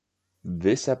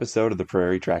This episode of the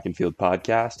Prairie Track and Field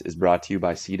podcast is brought to you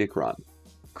by Scenic Run.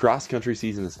 Cross country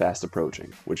season is fast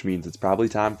approaching, which means it's probably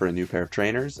time for a new pair of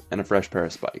trainers and a fresh pair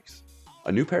of spikes.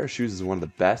 A new pair of shoes is one of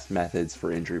the best methods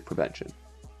for injury prevention.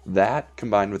 That,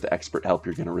 combined with the expert help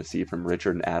you're going to receive from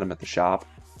Richard and Adam at the shop,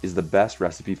 is the best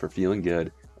recipe for feeling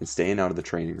good and staying out of the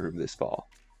training room this fall.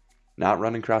 Not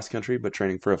running cross country, but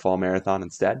training for a fall marathon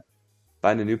instead?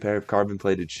 Find a new pair of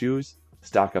carbon-plated shoes,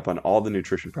 stock up on all the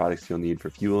nutrition products you'll need for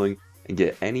fueling, and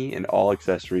get any and all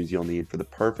accessories you'll need for the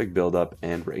perfect build-up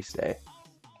and race day.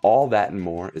 All that and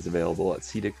more is available at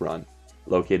Scenic Run,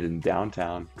 located in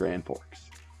downtown Grand Forks.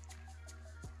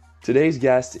 Today's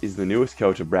guest is the newest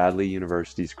coach of Bradley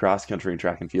University's cross-country and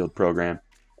track and field program,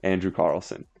 Andrew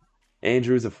Carlson.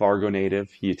 Andrew is a Fargo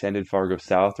native. He attended Fargo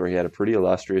South, where he had a pretty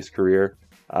illustrious career,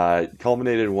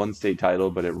 culminated in one state title,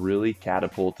 but it really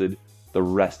catapulted the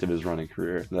rest of his running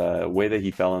career. The way that he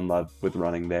fell in love with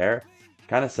running there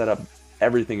kind of set up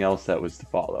everything else that was to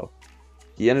follow.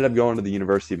 He ended up going to the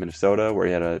University of Minnesota, where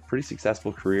he had a pretty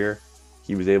successful career.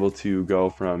 He was able to go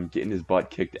from getting his butt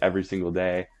kicked every single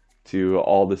day to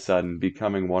all of a sudden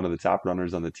becoming one of the top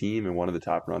runners on the team and one of the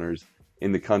top runners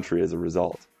in the country as a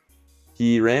result.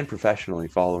 He ran professionally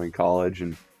following college,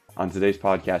 and on today's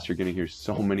podcast, you're going to hear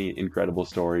so many incredible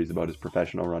stories about his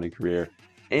professional running career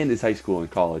and his high school and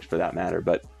college for that matter.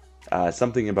 But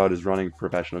something about his running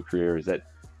professional career is that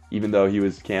even though he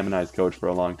was Cam and I's coach for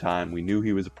a long time, we knew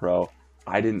he was a pro.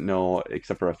 I didn't know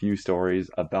except for a few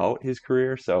stories about his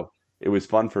career, so it was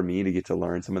fun for me to get to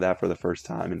learn some of that for the first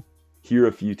time and hear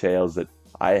a few tales that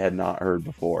I had not heard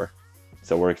before.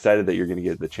 So we're excited that you're going to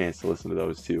get the chance to listen to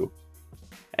those too.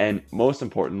 And most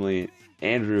importantly,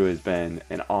 Andrew has been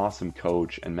an awesome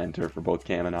coach and mentor for both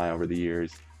Cam and I over the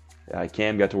years.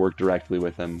 Cam got to work directly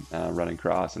with him running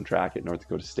cross and track at North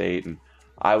Dakota State, and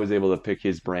I was able to pick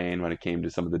his brain when it came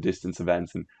to some of the distance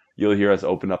events, and you'll hear us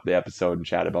open up the episode and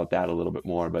chat about that a little bit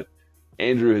more. But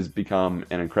Andrew has become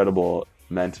an incredible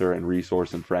mentor and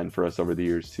resource and friend for us over the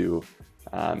years too.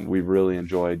 We've really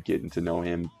enjoyed getting to know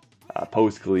him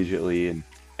post-collegiately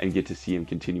and get to see him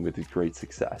continue with his great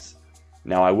success.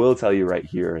 Now, I will tell you right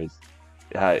here is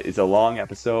it's a long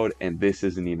episode, and this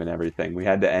isn't even everything. We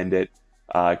had to end it,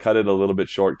 cut it a little bit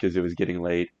short because it was getting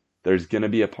late. There's going to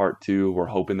be a part two. We're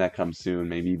hoping that comes soon,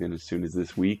 maybe even as soon as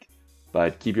this week.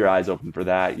 But keep your eyes open for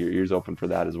that, your ears open for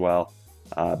that as well.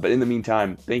 But in the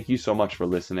meantime, thank you so much for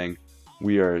listening.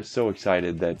 We are so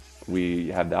excited that we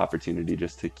have the opportunity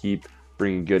just to keep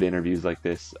bringing good interviews like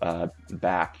this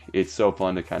back. It's so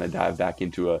fun to kind of dive back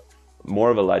into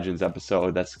more of a Legends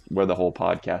episode. That's where the whole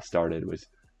podcast started, was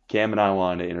Cam and I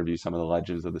wanted to interview some of the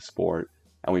legends of the sport.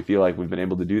 And we feel like we've been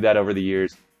able to do that over the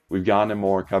years. We've gone to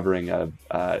more covering of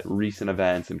recent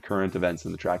events and current events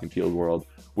in the track and field world,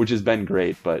 which has been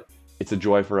great, but it's a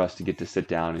joy for us to get to sit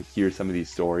down and hear some of these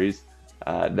stories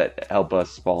that help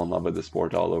us fall in love with the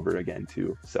sport all over again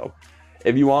too. So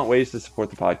if you want ways to support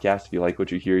the podcast, if you like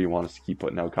what you hear, you want us to keep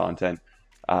putting out content,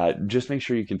 just make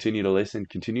sure you continue to listen,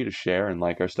 continue to share and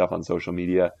like our stuff on social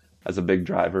media as a big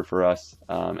driver for us.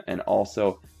 And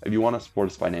also, if you want to support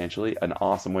us financially, an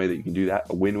awesome way that you can do that,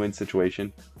 a win-win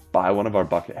situation, buy one of our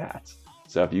bucket hats.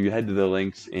 So if you head to the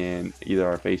links in either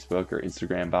our Facebook or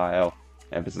Instagram bio,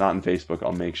 and if it's not in Facebook,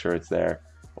 I'll make sure it's there,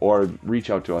 or reach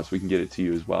out to us. We can get it to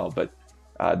you as well. But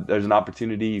there's an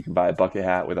opportunity. You can buy a bucket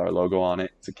hat with our logo on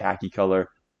it. It's a khaki color.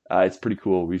 It's pretty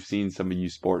cool. We've seen some of you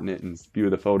sporting it in a few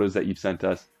of the photos that you've sent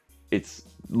us. It's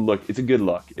a good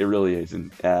look. It really is.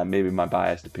 And maybe my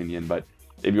biased opinion, but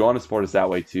if you want to support us that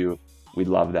way too, we'd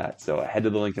love that. So head to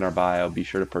the link in our bio. Be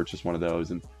sure to purchase one of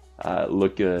those and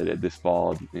look good at this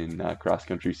fall in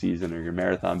cross-country season or your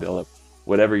marathon build-up,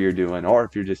 whatever you're doing, or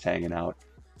if you're just hanging out.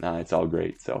 It's all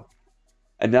great. So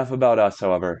enough about us,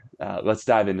 however. Let's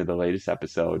dive into the latest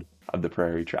episode of the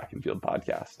Prairie Track and Field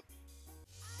podcast.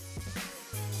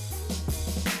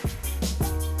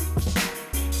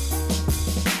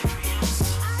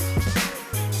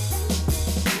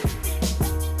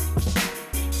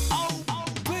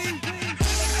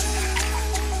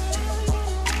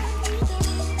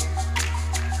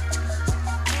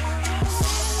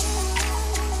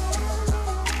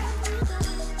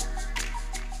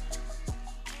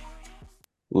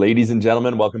 Ladies and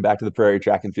gentlemen, welcome back to the Prairie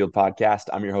Track and Field podcast.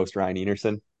 I'm your host, Ryan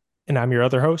Enerson. And I'm your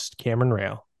other host, Cameron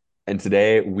Rail. And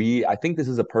today I think this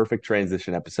is a perfect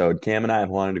transition episode. Cam and I have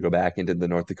wanted to go back into the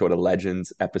North Dakota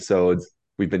Legends episodes.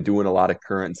 We've been doing a lot of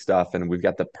current stuff, and we've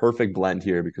got the perfect blend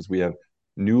here because we have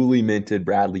newly minted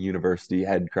Bradley University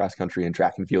head cross country and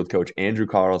track and field coach, Andrew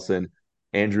Carlson.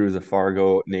 Andrew is a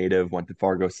Fargo native, went to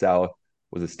Fargo South,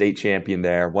 was a state champion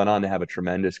there, went on to have a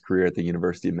tremendous career at the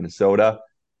University of Minnesota.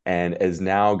 and has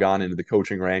now gone into the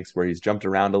coaching ranks where he's jumped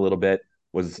around a little bit,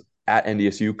 was at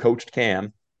NDSU, coached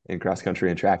Cam in cross country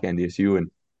and track NDSU,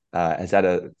 and has had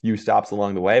a few stops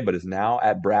along the way, but is now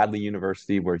at Bradley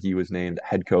University where he was named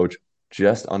head coach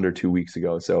just under 2 weeks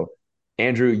ago. So,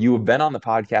 Andrew, you have been on the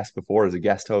podcast before as a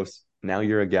guest host. Now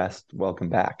you're a guest. Welcome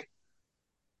back.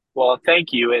 Well,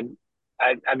 thank you. And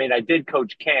I mean, I did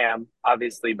coach Cam,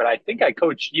 obviously, but I think I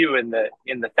coached you in the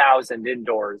 1,000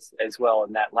 indoors as well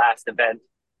in that last event,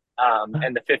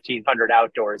 and the 1,500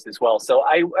 outdoors as well. So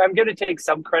I'm going to take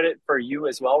some credit for you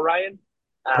as well, Ryan,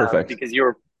 Perfect. because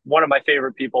you're one of my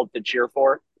favorite people to cheer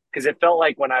for. Because it felt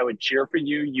like when I would cheer for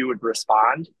you, you would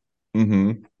respond.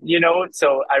 Mm-hmm.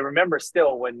 So I remember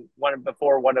still when one of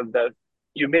the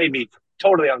you made me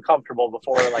totally uncomfortable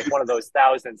before like one of those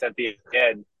thousands at the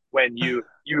end when you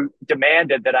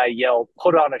demanded that I yell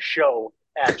 "put on a show"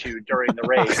 at you during the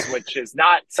race, which is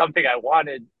not something I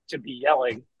wanted to be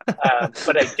yelling,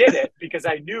 but I did it because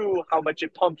I knew how much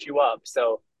it pumped you up.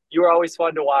 So you were always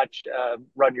fun to watch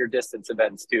run your distance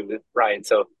events too, Ryan.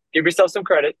 So give yourself some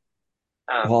credit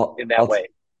Well, in that way.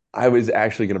 I was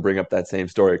actually going to bring up that same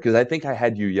story because I think I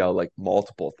had you yell like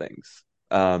multiple things.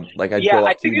 Like I'd Yeah, go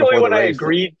I up to think you the only before the one I race.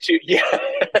 agreed to,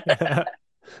 yeah.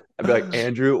 I'd be like,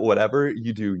 Andrew, whatever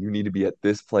you do, you need to be at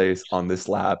this place on this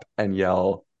lap and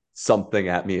yell something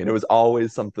at me. And it was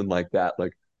always something like that,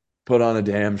 like put on a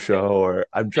damn show, or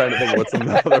I'm trying to think of what some of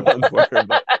the other ones were,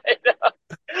 but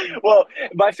Well,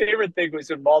 my favorite thing was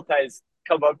when multis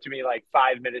come up to me like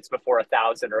 5 minutes before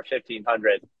 1,000 or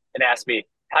 1,500 and ask me,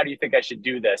 "How do you think I should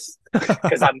do this?"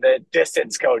 Because I'm the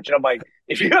distance coach, and I'm like,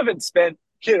 if you haven't spent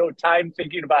time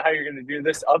thinking about how you're going to do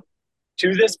this up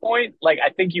to this point, like I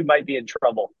think you might be in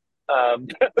trouble.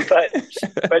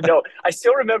 But no, I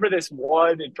still remember this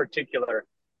one in particular.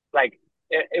 Like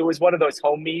it was one of those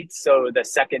home meets, so the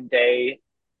second day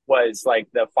was like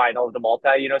the final of the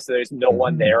multi, so there's no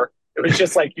one Mhm. there. It was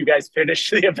just like you guys finished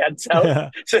the events out. Yeah.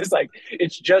 So it's like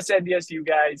it's just NDSU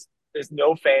guys. There's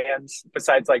no fans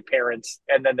besides like parents,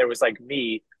 and then there was like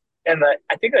me, and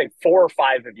I think like 4 or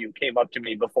 5 of you came up to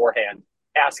me beforehand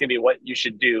asking me what you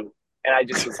should do, and I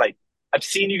just was like, I've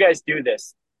seen you guys do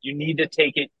this. You need to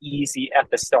take it easy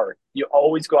at the start. You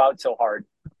always go out so hard,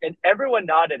 and everyone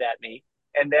nodded at me.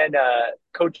 And then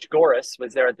Coach Goris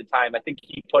was there at the time. I think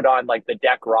he put on like the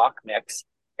deck rock mix,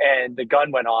 and the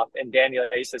gun went off, and Daniel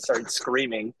Asa started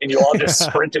screaming, and you all just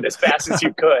sprinted as fast as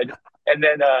you could. And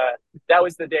then that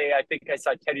was the day I think I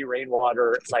saw Teddy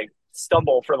Rainwater like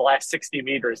stumble for the last 60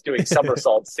 meters doing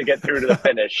somersaults to get through to the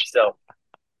finish. So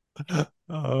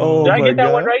Oh did I my get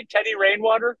that one God. right? Teddy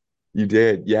Rainwater? You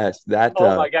did. Yes. That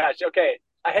Oh my gosh. Okay.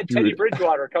 I had Teddy dude.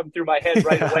 Bridgewater come through my head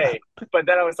right away, but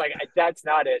then I was like, that's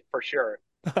not it for sure.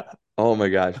 Oh my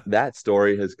gosh. That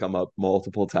story has come up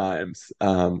multiple times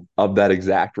of that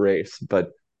exact race.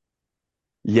 But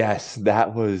yes,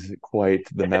 that was quite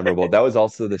the memorable. That was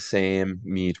also the same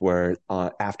meet where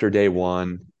after day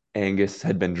one, Angus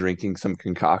had been drinking some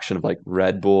concoction of like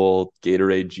Red Bull,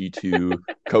 Gatorade G2,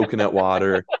 coconut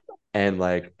water, and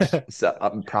like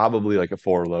probably like a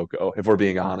Four Loco, if we're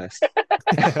being honest.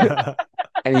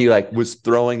 And he like was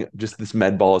throwing just this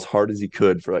med ball as hard as he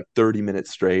could for like 30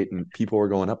 minutes straight, and people were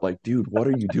going up like, "Dude, what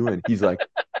are you doing?" He's like,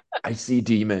 "I see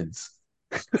demons."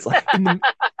 It's like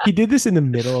He did this in the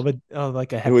middle of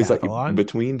like a it was like heptathlon.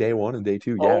 between day one and day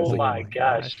two. Yeah, it's Oh like Oh my my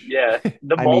gosh. gosh. Yeah.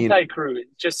 The I mean, multi crew is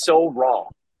just so raw.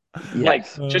 Like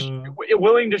yes, just Uh,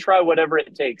 willing to try whatever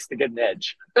it takes to get an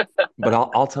edge. but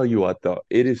I'll tell you what though,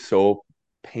 it is so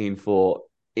painful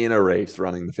in a race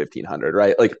running the 1500,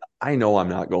 right? Like I know I'm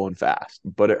not going fast,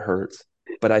 but it hurts.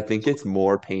 But I think it's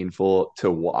more painful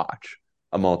to watch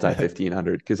a multi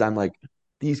 1500 because I'm like,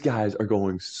 these guys are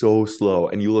going so slow,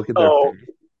 and you look at their Oh, face,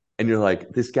 and you're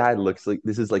like, this guy looks like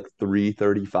this is like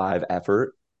 3:35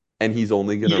 effort, and he's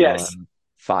only gonna yes, run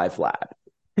five flat.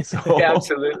 So,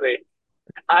 absolutely.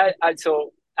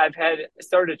 So I've had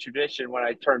started a tradition when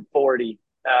I turned 40.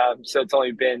 So it's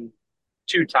only been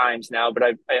 2 times now, but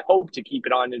I hope to keep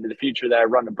it on into the future that I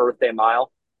run a birthday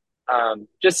mile.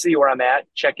 Just see where I'm at,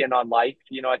 check in on life.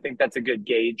 I think that's a good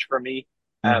gauge for me,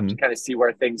 to mhm. kind of see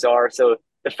where things are. So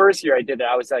the first year I did it,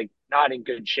 I was like not in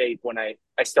good shape when I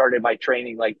started my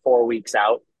training like 4 weeks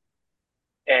out.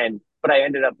 But I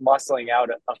ended up muscling out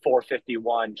a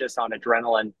 451 just on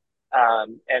adrenaline.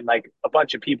 And like a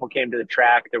bunch of people came to the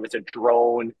track. There was a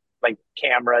drone, like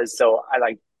cameras. So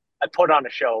I put on a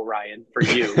show, Ryan, for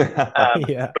you.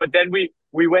 yeah. But then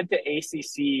we went to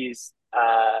ACC's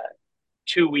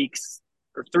 2 weeks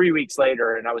or 3 weeks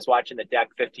later, and I was watching the deck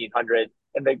 1500,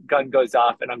 and the gun goes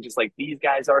off, and I'm just like, these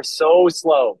guys are so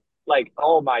slow. Like,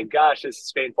 oh my gosh, this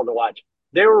is painful to watch.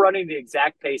 They were running the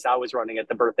exact pace I was running at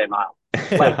the birthday mile.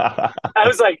 Like, I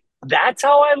was like, that's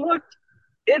how I looked.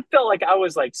 It felt like I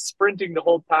was like sprinting the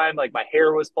whole time. Like my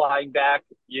hair was flying back,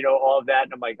 all of that.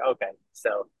 And I'm like, okay,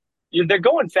 so they're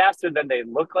going faster than they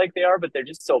look like they are, but they're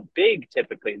just so big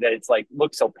typically that it's like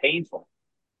looks so painful.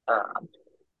 Um,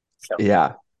 so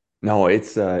Yeah. No,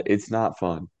 it's not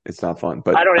fun. It's not fun.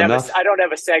 But enough. I don't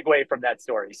have a segue from that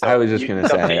story. I was So just gonna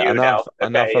it's up to say you now. enough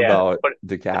Okay, yeah. about But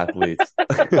decathletes.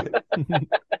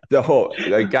 The whole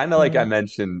like kind of like I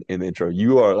mentioned in the intro,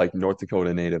 you are like North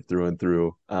Dakota native through and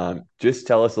through. Just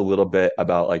tell us a little bit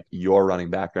about like your running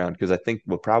background because I think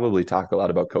we'll probably talk a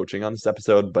lot about coaching on this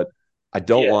episode, but I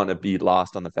don't yeah. want to be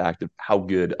lost on the fact of how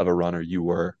good of a runner you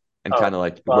were and kind Oh, of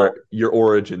like where well, your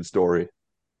origin story.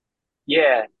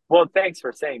 yeah. Well, thanks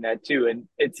for saying that too. And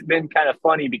it's been kind of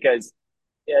funny because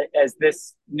as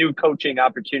this new coaching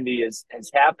opportunity has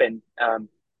happened,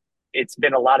 it's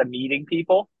been a lot of meeting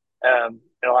people, and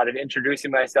a lot of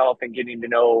introducing myself and getting to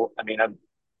know. I mean, I've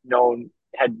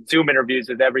had Zoom interviews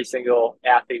with every single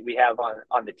athlete we have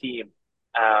on the team.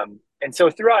 And so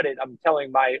throughout it, I'm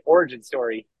telling my origin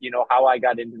story, how I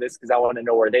got into this because I want to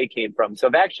know where they came from. So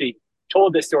I've actually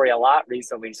told this story a lot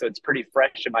recently, so it's pretty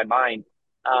fresh in my mind.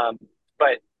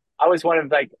 But I was one of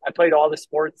like, I played all the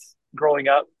sports growing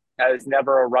up. I was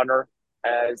never a runner.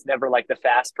 I was never like the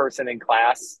fast person in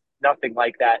class, nothing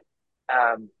like that.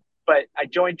 But I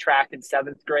joined track in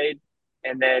seventh grade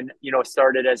and then,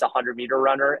 started as a 100-meter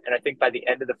runner. And I think by the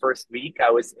end of the first week,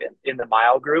 I was in the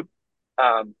mile group.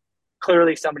 Um,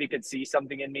 Clearly, somebody could see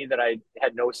something in me that I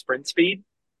had no sprint speed.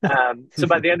 So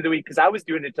by the end of the week, because I was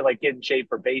doing it to like get in shape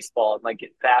for baseball and like get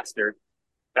faster.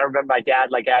 I remember my dad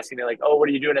like asking me like, "Oh, what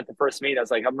are you doing at the first meet?" I was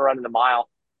like, "I'm running the mile."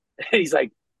 And he's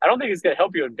like, "I don't think it's going to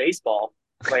help you in baseball."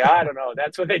 I'm like, I don't know.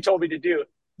 That's what they told me to do.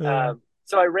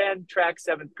 So I ran track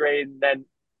seventh grade, and then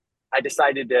I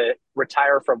decided to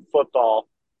retire from football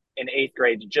in eighth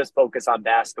grade to just focus on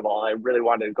basketball. I really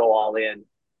wanted to go all in.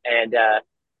 And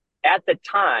at the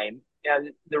time,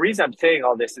 and the reason I'm saying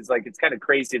all this is like it's kind of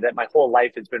crazy that my whole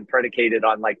life has been predicated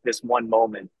on like this one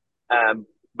moment.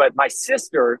 But my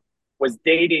sister was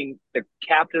dating the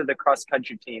captain of the cross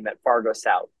country team at Fargo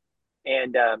South,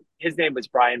 and his name was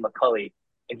Brian McCulley,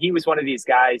 and he was one of these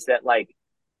guys that like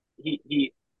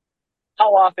he.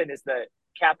 How often is the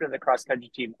captain of the cross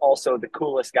country team also the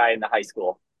coolest guy in the high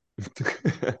school?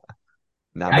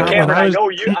 Not I very Not when Cameron, I I was know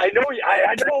you. I know.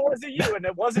 I know it wasn't you, and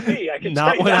it wasn't me. I can tell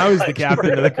not you when that I was the much.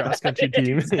 captain of the cross country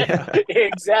team. Yeah.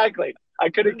 Exactly. I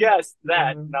could have guessed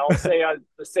that, and I'll say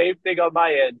the same thing on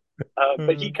my end.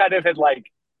 But he kind of had like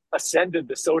ascended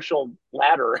the social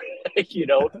ladder,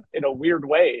 in a weird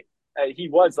way. He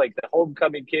was like the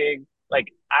homecoming king.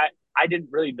 Like I didn't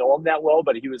really know him that well,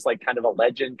 but he was like kind of a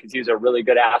legend because he was a really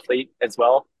good athlete as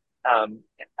well. Um,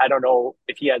 I don't know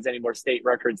if he has any more state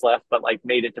records left, but like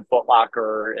made it to Foot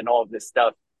Locker and all of this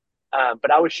stuff. But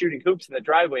I was shooting hoops in the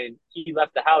driveway and he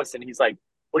left the house and he's like,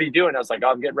 "What are you doing?" I was like, "Oh,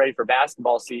 I'm getting ready for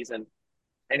basketball season."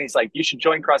 And he's like, "You should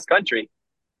join cross country."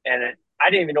 And I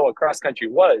didn't even know what cross country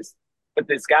was, but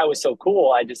this guy was so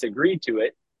cool. I just agreed to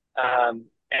it.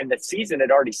 And the season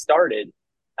had already started.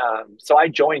 So I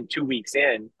joined 2 weeks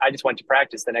in. I just went to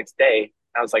practice the next day.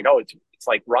 I was like, "Oh, it's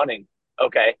like running."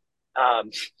 Okay.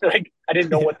 Like I didn't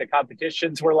know Yeah. what the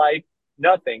competitions were like,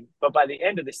 nothing. But by the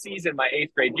end of the season, my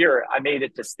eighth grade year, I made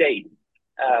it to state.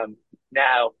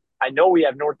 Now I know we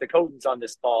have North Dakotans on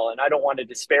this call, and I don't want to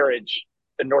disparage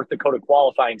the North Dakota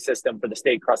qualifying system for the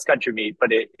state cross country meet, but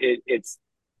it's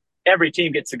every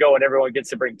team gets to go and everyone gets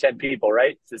to bring 10 people,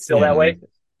 right? Is it still that way? Mhm.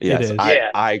 It Yes, is.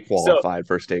 Yeah. I So qualified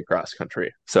for state cross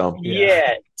country. So Yeah. yeah.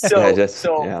 yeah, So just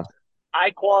so yeah.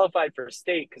 I qualified for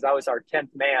state because I was our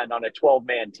 10th man on a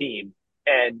 12-man team.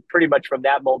 And pretty much from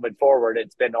that moment forward,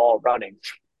 it's been all running.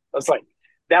 I was like,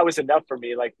 that was enough for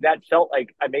me. Like that felt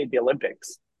like I made the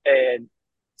Olympics. And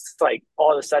it's like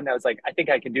all of a sudden I was like, I think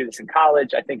I can do this in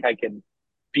college. I think I can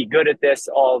be good at this,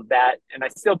 all of that. And I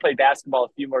still played basketball a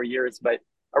few more years, but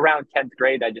around 10th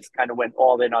grade, I just kind of went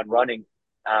all in on running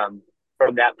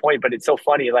from that point. But it's so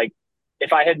funny. Like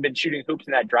if I hadn't been shooting hoops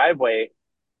in that driveway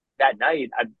that night,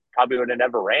 I probably would have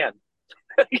never ran.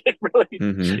 It really.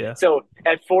 Hmm. Yeah. So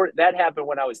at four, that happened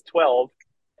when I was 12,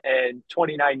 and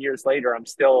 29 years later, I'm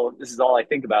still. This is all I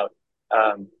think about,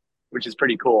 which is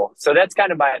pretty cool. So that's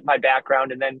kind of my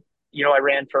background, and then I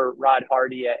ran for Rod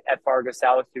Hardy at Fargo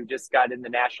South, who just got in the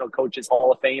National Coaches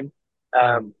Hall of Fame.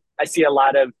 I see a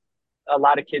lot of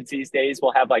kids these days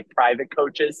will have like private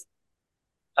coaches,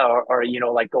 or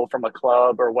like go from a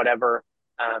club or whatever.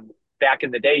 Back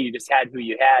in the day, you just had who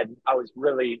you had. I was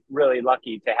really, really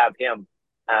lucky to have him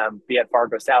be at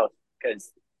Fargo South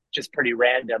because just pretty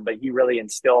random, but he really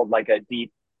instilled like a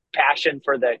deep passion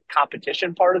for the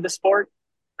competition part of the sport.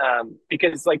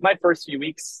 Because like my first few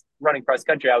weeks running cross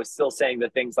country, I was still saying the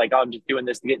things like, oh, I'm just doing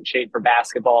this to get in shape for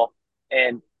basketball.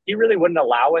 And he really wouldn't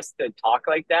allow us to talk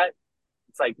like that.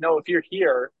 It's like, no, if you're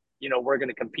here, we're going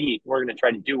to compete. We're going to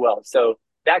try to do well. So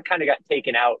that kind of got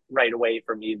taken out right away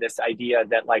for me. This idea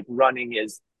that like running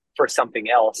is for something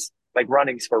else, like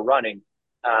running's for running.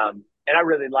 And I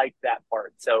really liked that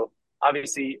part. So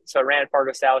obviously, I ran at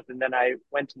Fargo South, and then I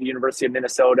went to the University of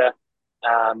Minnesota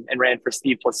and ran for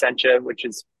Steve Placentia, which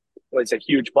was a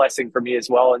huge blessing for me as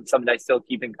well, and something I still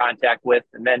keep in contact with.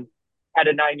 And then had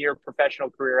a 9-year professional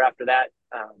career after that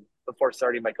before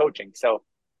starting my coaching. So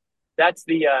that's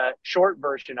the short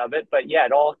version of it. But yeah,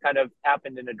 it all kind of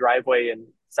happened in a driveway in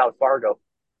South Fargo.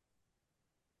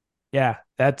 Yeah,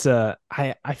 that's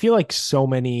I feel like so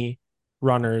many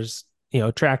runners,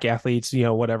 track athletes,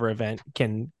 whatever event,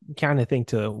 can kind of think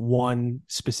to one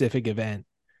specific event,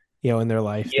 in their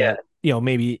life Yeah. that,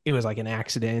 maybe it was like an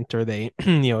accident, or they,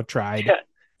 tried,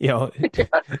 Yeah.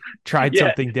 tried Yeah.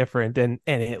 something different, and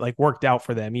it like worked out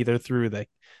for them, either through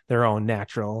their own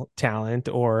natural talent,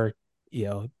 or,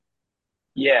 Yeah.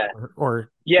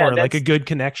 or Yeah. like a good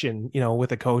connection,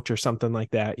 with a coach or something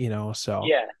like that, so.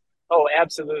 Yeah. Oh,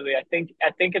 absolutely. I think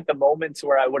at the moments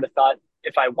where I would have thought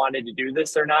if I wanted to do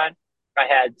this or not, I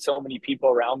had so many people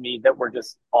around me that were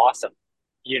just awesome,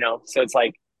 So it's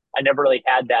like I never really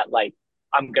had that like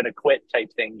I'm gonna quit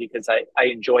type thing, because I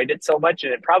enjoyed it so much,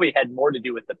 and it probably had more to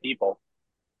do with the people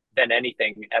than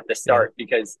anything at the Yeah. start,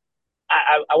 because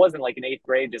I wasn't like in 8th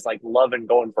grade just like loving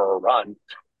going for a run.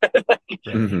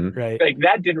 Right. Like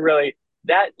that didn't really,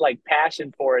 that like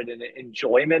passion for it and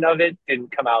enjoyment of it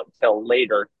didn't come out till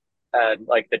later.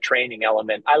 Like the training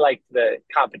element, I liked the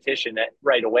competition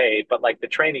right away, but like the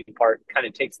training part kind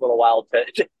of takes a little while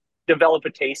to develop a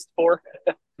taste for.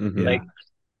 Mm-hmm. Like,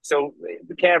 so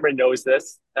Cameron knows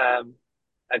this.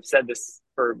 I've said this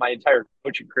for my entire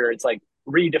coaching career. It's like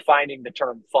redefining the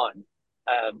term fun.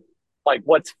 Like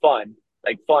what's fun?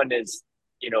 Like fun is,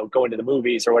 going to the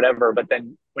movies or whatever. But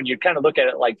then when you kind of look at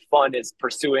it, like fun is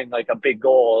pursuing like a big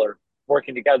goal or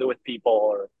working together with people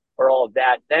or all of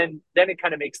that, then it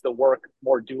kind of makes the work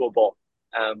more doable.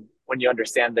 When you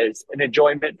understand there's an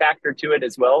enjoyment factor to it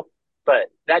as well.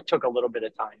 But that took a little bit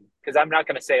of time, because I'm not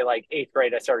going to say like 8th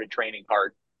grade I started training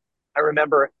hard. I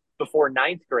remember before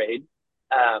 9th grade,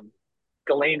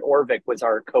 Ghislaine Orvik was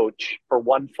our coach for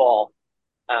one fall.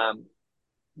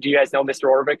 Do you guys know Mr.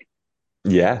 Orvik?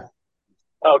 Yeah.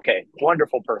 Okay,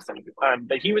 wonderful person.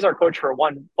 But he was our coach for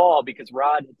one fall because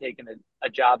Rod had taken a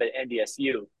job at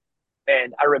NDSU.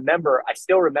 And I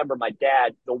still remember my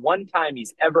dad, the one time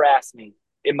he's ever asked me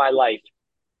in my life,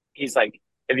 he's like,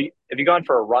 have you gone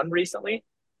for a run recently?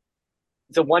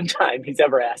 It's the one time he's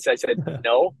ever asked. I said,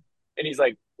 no. And he's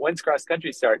like, when's cross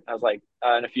country start? I was like,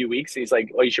 in a few weeks. He's like,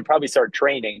 well, you should probably start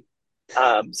training.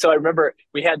 So I remember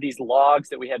we had these logs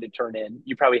that we had to turn in.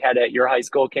 You probably had at your high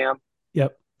school, Cam.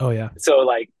 Yep. Oh yeah. So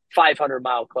like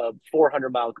 500-mile club,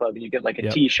 400-mile club, and you get like a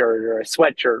t-shirt or a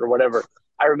sweatshirt or whatever.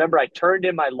 I remember I turned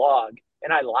in my log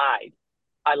and I lied.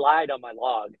 I lied on my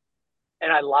log,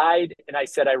 and I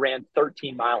said I ran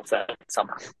 13 miles that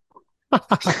summer.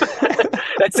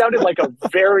 That sounded like a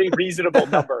very reasonable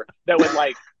number that would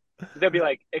like, that'd be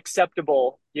like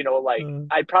acceptable, like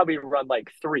I'd probably run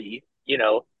like 3,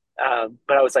 but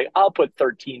I was like, I'll put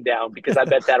 13 down because I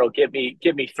bet that'll get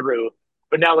me through.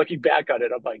 But now looking back on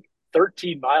it, I'm like,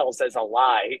 13 miles as a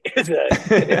lie is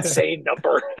an insane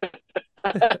number.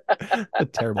 A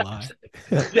terrible lie.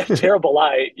 Yeah, terrible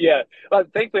lie. Yeah. Well,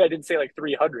 thankfully I didn't say like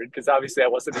 300, because obviously I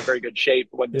wasn't in very good shape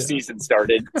when the season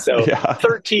started. So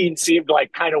 13 seemed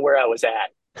like kind of where I was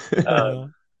at.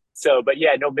 But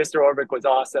yeah, no, Mr. Orvik was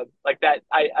awesome. Like that,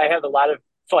 I have a lot of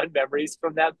fun memories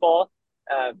from that fall,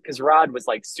 because Rod was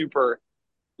like super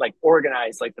like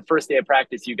organized. Like the first day of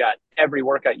practice, you got every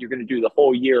workout you're going to do the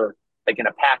whole year, like in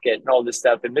a packet and all this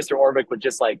stuff. And Mr. Orvik would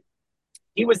just like,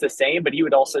 he was the same, but he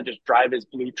would also just drive his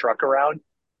blue truck around.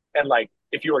 And like,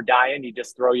 if you were dying, he'd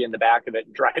just throw you in the back of it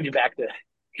and drive you back to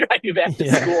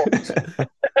school.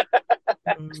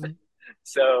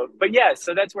 So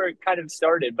that's where it kind of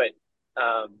started. But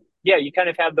you kind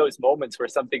of have those moments where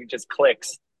something just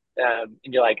clicks, and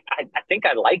you're like, I think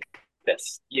I like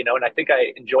this, and I think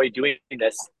I enjoy doing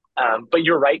this. But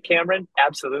you're right, Cameron,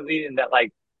 absolutely. And that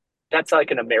like, that's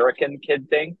like an American kid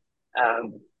thing.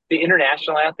 The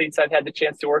international athletes I've had the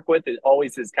chance to work with, it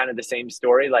always is kind of the same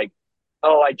story. Like,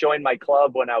 oh, I joined my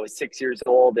club when I was 6 years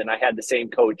old and I had the same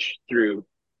coach through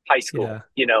high school,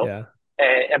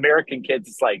 And American kids,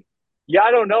 it's like, yeah,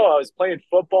 I don't know. I was playing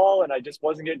football and I just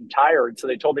wasn't getting tired. So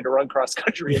they told me to run cross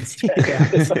country instead.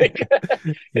 It's like,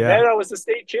 and then I was the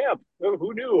state champ.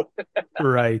 Who knew?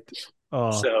 Right.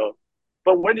 So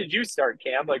But when did you start,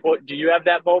 Cam? Like, what do you have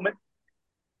that moment?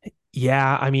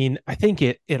 Yeah, I mean, I think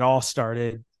it all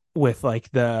started with like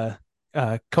the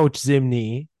Coach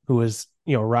Zimney, who was,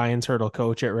 Ryan's hurdle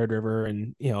coach at Red River,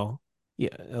 and yeah,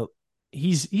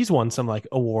 he's won some like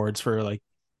awards for like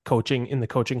coaching in the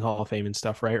coaching Hall of Fame and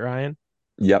stuff, right, Ryan?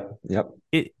 Yep, yep.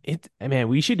 Man,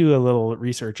 we should do a little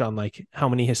research on like how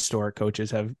many historic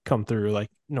coaches have come through like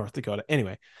North Dakota.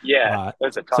 Anyway, Yeah, uh,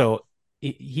 that's a ton. so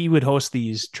he would host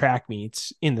these track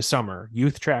meets in the summer,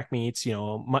 youth track meets,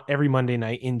 every Monday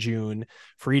night in June,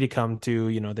 free to come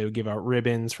to. They would give out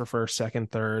ribbons for first,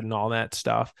 second, third, and all that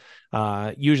stuff.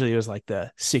 Usually it was like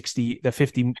the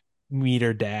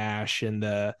 50-meter dash and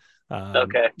Okay.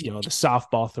 the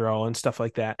softball throw and stuff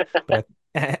like that. But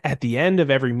at the end of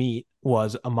every meet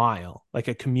was a mile, like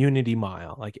a community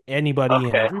mile, like anybody and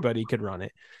Okay. everybody could run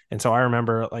it. And so I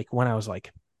remember like when I was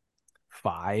like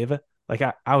 5, like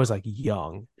I was like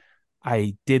young,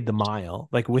 I did the mile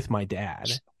like with my dad,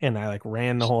 and I like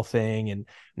ran the whole thing. And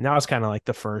that was kind of like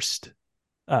the first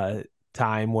uh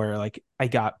time where like I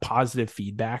got positive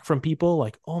feedback from people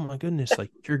like, oh my goodness,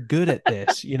 like you're good at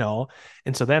this.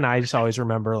 And so then I just always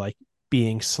remember like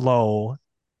being slow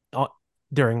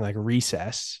during like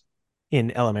recess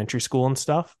in elementary school and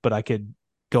stuff, but I could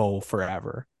go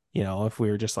forever. If we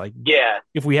were just like, Yeah,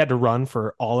 if we had to run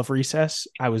for all of recess,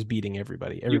 I was beating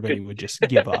everybody. you Everybody could. would just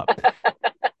give up.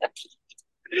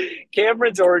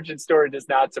 Cameron's origin story does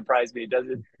not surprise me. Does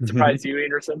it surprise you,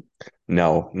 Anderson?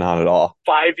 No, not at all.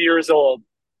 5 years old.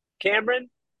 Cameron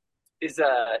is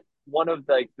one of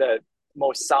the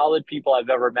most solid people I've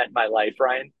ever met in my life,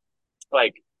 Ryan.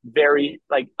 Like very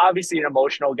like obviously an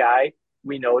emotional guy.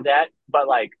 We know that, but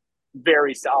like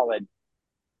very solid.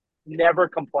 Never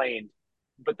complained.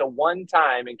 But the one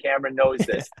time, and Cameron knows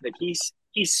this, that he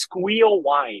squeal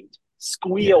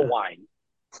Yeah. whined,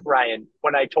 Ryan,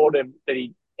 when I told him that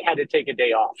he had to take a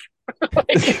day off. Like,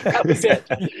 that was it.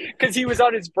 Because he was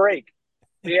on his break.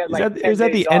 He had like It 10 was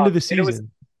at days the end off. of the And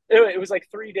season. it was like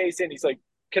 3 days in. He's like,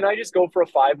 "Can I just go for a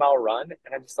 5 mile run?"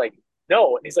 And I'm just like,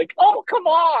 "No." And he's like, "Oh, come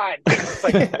on." It's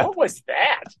like, what was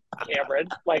that, Cameron?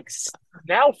 Like,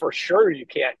 now for sure you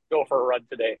can't go for a run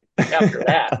today after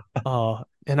that. Oh,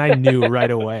 and I knew right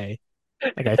away.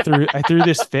 Like I threw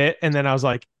this fit, and then I was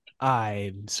like,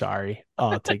 I'm sorry.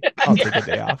 I'll take a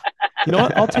day off. You know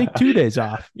what? I'll take 2 days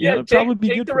off. Yeah, It'd probably be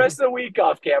take good the for me. rest of the week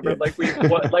off, Yeah. Cameron,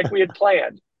 like we had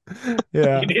planned. You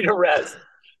Yeah. need a rest.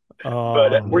 But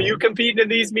Oh were you man. competing in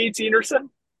these meets, Enerson?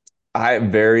 I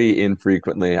very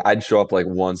infrequently. I'd show up like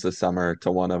once a summer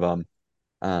to one of them.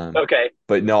 Okay.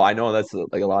 But no, I know that's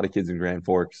like a lot of kids in Grand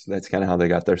Forks. That's kind of how they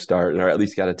got their start, or at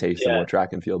least got a taste of Yeah. what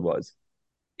track and field was.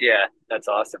 Yeah, that's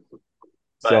awesome. But,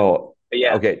 So, but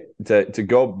yeah. okay, to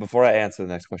go before I answer the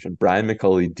next question, Brian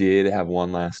McCulley did have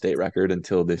one last state record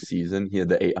until this season. He had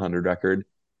the 800 record,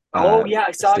 Oh yeah,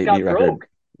 I saw it state meet got record, broke.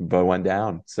 but went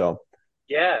down. So,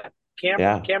 Yeah.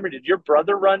 yeah, Cameron, did your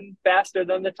brother run faster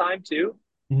than the time too?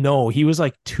 No, he was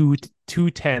like two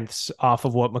tenths off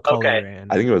of what McCully Okay. I ran.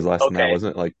 think it was less than that, Okay.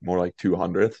 wasn't it? Like more like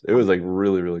 200th. It was like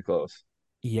really, really close.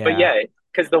 But Yeah. yeah,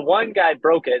 because the one guy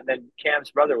broke it, and then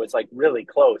Cam's brother was like really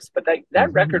close. But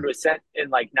that record Mhm. was set in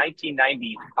like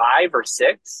 1995 or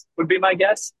six, would be my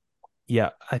guess.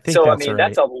 Yeah. I think So I that's mean,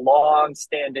 that's right. a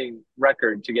long-standing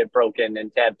record to get broken,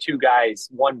 and to have two guys,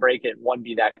 one break it, one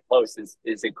be that close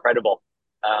is incredible.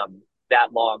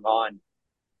 That long on,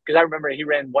 because I remember he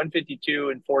ran 152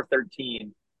 and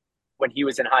 413 when he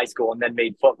was in high school, and then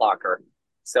made Foot Locker.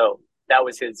 So that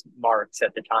was his marks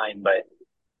at the time. But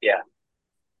yeah,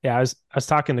 Yeah, I was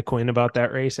talking to Quinn about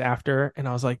that race after, and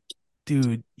I was like,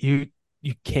 dude, you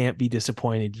can't be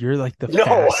disappointed. You're like the no,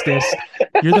 fastest,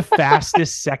 you're the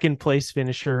fastest second place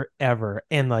finisher ever.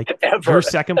 And like your ever.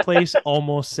 second place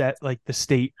almost set like the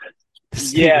state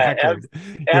Yeah, record.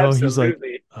 He's like, absolutely.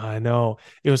 I know.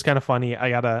 It was kind of funny. I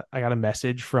got a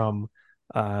message from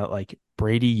like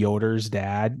Brady Yoder's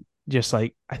dad. Just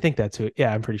like, I think that's who,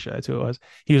 yeah, I'm pretty sure that's who it was.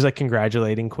 He was like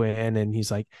congratulating Quinn, and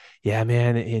he's like, yeah,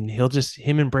 man, and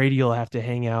him and Brady will have to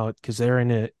hang out because they're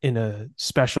in a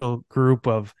special group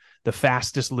of the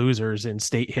fastest losers in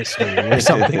state history or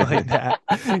something like that.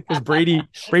 Because Brady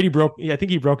broke, yeah, I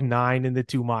think he broke 9 in the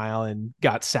 2 mile and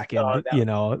got Oh, second, that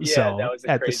so was a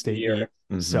at the crazy state year. meet.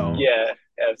 Mhm. So Yeah,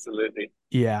 absolutely.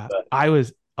 yeah, But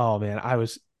oh man, I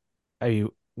was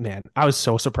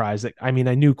so surprised that, I mean,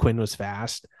 I knew Quinn was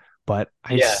fast, but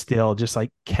I yeah, still just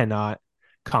like cannot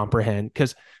comprehend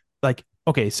because like,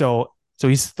 okay, so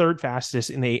he's third fastest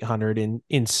in the 800 in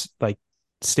like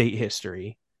state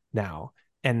history now.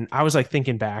 And I was like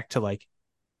thinking back to like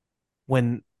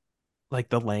when like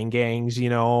the Lang gangs,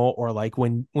 or like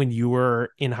when you were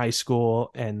in high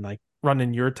school and like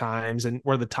running your times and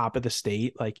we're the top of the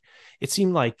state. Like it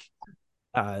seemed like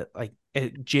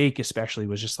Jake especially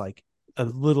was just like a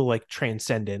little like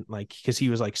transcendent, like because he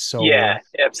was like Yeah, so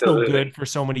good absolutely. for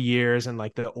so many years and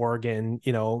like the Oregon,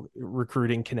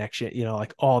 recruiting connection,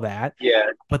 like all that. Yeah,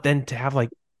 But then to have like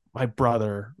my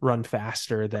brother run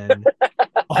faster than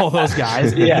all those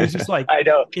guys, and he yeah, was just like I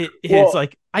know. it's Well,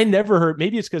 like I never heard,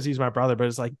 maybe it's because he's my brother, but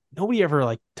it's like nobody ever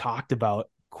like talked about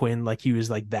Quinn like he was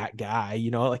like that guy,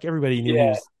 like everybody knew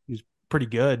yeah, he was pretty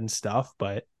good and stuff,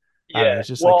 but I don't know, yeah. it's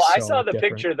just like Well, I so saw the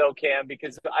different. picture though, Cam,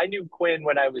 because I knew Quinn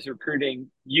when I was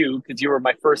recruiting you because you were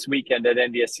my first weekend at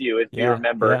NDSU, if you Yeah,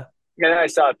 remember. yeah. And then I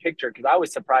saw a picture because I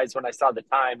was surprised when I saw the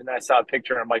time, and then I saw a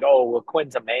picture and I'm like, oh, well,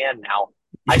 Quinn's a man now.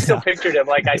 I still Yeah. pictured him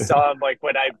like I saw him like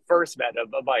when I first met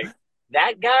him. I'm like,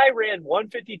 that guy ran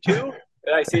 152,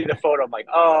 and I see the photo. I'm like,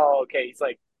 oh, okay, he's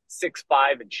like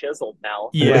 6'5" and chiseled now.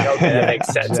 I'm like, Yeah, okay, that yeah, makes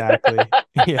sense. exactly.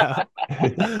 Yeah.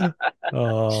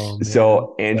 Oh man.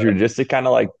 So Andrew, just to kind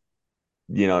of like,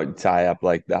 tie up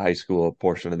like the high school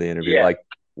portion of the interview, Yeah. like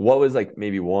what was like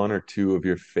maybe one or two of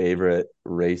your favorite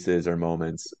races or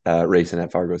moments racing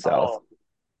at Fargo South? Oh,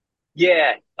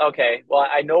 yeah. Okay. Well,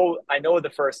 I know the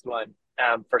first one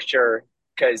for sure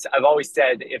because I've always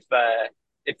said if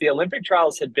the Olympic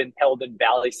trials had been held in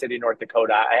Valley City, North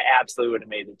Dakota, I absolutely would have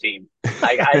made the team.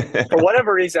 Like I, for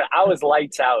whatever reason, I was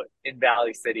lights out in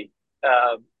Valley City.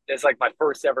 It's like my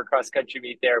first ever cross country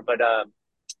meet there. But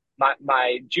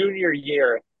my junior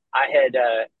year,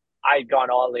 I'd gone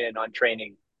all in on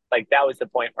training. Like that was the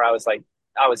point where I was like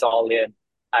I was all in.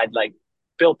 I'd like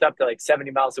built up to like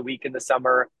 70 miles a week in the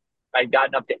summer. I'd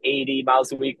gotten up to 80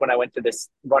 miles a week when I went to this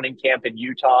running camp in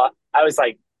Utah. I was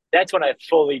like, that's when I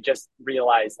fully just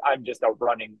realized I'm just a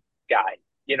running guy.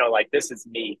 Like this is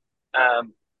me.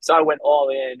 So I went all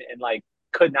in and like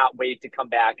could not wait to come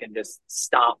back and just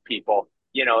stomp people.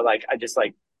 Like I just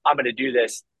like I'm gonna do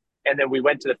this. And then we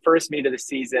went to the first meet of the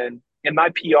season, and my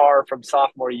PR from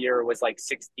sophomore year was like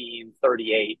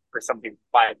 16:38 or something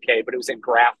 5K, but it was in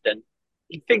Grafton.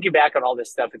 Thinking back on all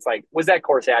this stuff, it's like, was that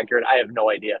course accurate? I have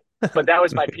no idea. But that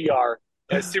was my PR.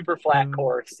 It was super flat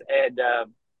course, and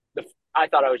I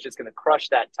thought I was just going to crush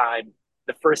that time.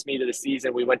 The first meet of the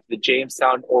season, we went to the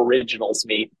Jamestown Originals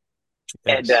meet,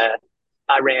 and Yes.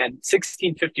 I ran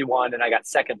 16:51, and I got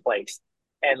second place.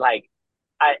 And like,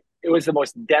 it was the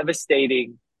most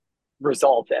devastating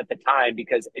result at the time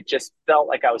because it just felt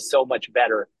like I was so much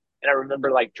better. And I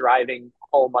remember like driving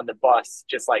home on the bus,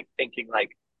 just like thinking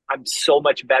like I'm so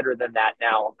much better than that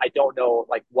now. I don't know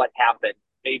like what happened.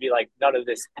 Maybe like none of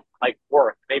this like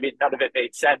worked. Maybe none of it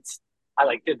made sense. I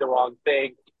like did the wrong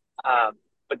thing.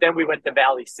 But then we went to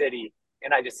Valley City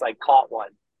and I just like caught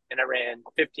one and I ran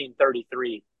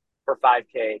 15:33 for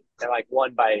 5K and like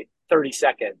won by 30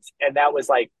 seconds. And that was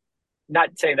like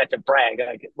not saying that to brag.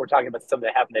 Like, we're talking about something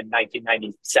that happened in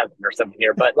 1997 or something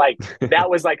here, but like that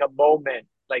was like a moment,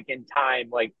 like in time,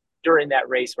 like during that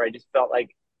race where I just felt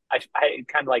like I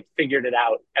kind of like figured it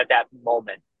out at that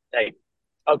moment. Like,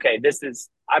 okay,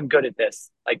 I'm good at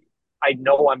this. Like, I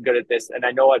know I'm good at this, and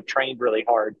I know I've trained really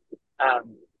hard.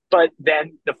 But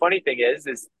then the funny thing is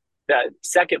the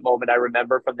second moment I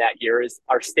remember from that year is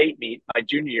our state meet, my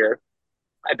junior year.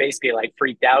 I basically like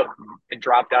freaked out and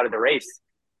dropped out of the race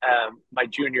my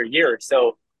junior year.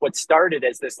 So what started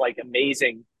as this like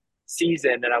amazing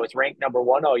season and I was ranked number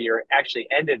one all year actually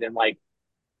ended in like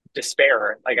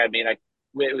despair. Like, I mean,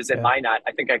 it was in Yeah. Minot.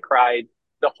 I think I cried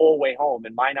the whole way home,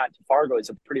 and Minot to Fargo is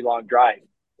a pretty long drive.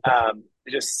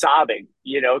 Just sobbing,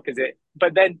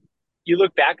 but then you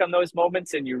look back on those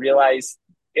moments and you realize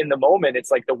in the moment, it's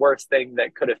like the worst thing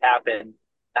that could have happened.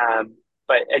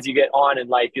 But as you get on in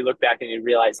life, you look back and you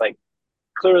realize like,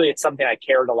 clearly it's something I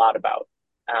cared a lot about.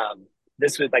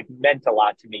 This was like meant a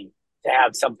lot to me to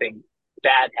have something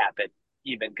bad happen,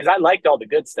 even because I liked all the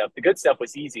good stuff. The good stuff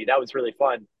was easy. That was really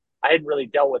fun. I hadn't really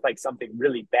dealt with like something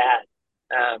really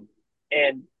bad.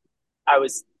 And I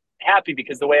was happy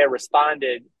because the way I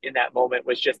responded in that moment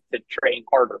was just to train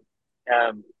harder.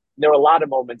 There were a lot of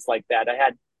moments like that.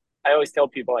 I always tell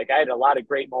people like I had a lot of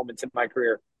great moments in my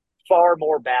career, far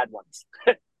more bad ones,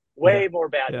 Yeah. way more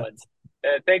bad Yeah. ones.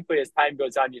 Thankfully, as time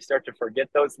goes on, you start to forget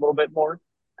those a little bit more.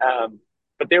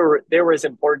 But they were as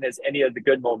important as any of the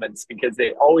good moments because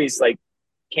they always like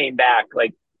came back.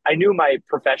 Like I knew my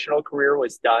professional career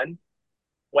was done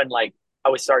when like I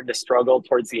was starting to struggle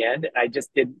towards the end, and I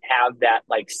just didn't have that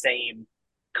like same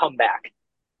comeback,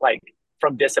 like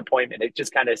from disappointment. It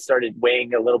just kind of started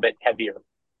weighing a little bit heavier.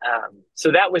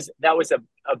 So that was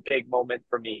a big moment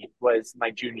for me was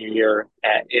my junior year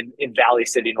in Valley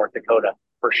City, North Dakota,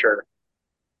 for sure.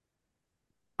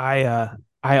 I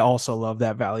also love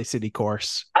that Valley City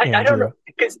course, I don't Andrew. know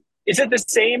because Is it the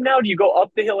same now? Do you go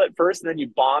up the hill at first and then you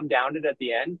bomb down it at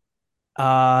the end?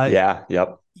 Uh, Yeah,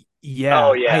 yep.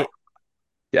 Oh yeah, yeah.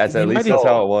 Yes, they at might least have. that's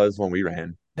how Oh, it was when we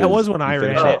ran. That was Because when I you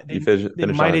finish ran oh it. it, They they finish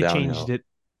on might a have changed downhill. it.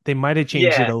 They might have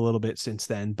changed it yeah, a little bit since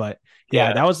then, but yeah,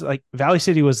 yeah. that was like Valley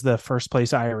City was the first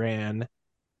place I ran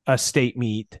a state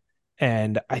meet,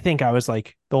 and I think I was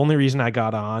like the only reason I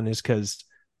got on is because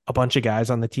a bunch of guys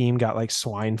on the team got like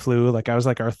swine flu. Like I was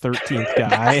like our 13th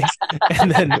guy,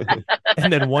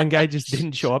 and then one guy just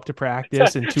didn't show up to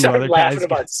practice, and two Start other laughing guys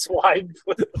got, about swine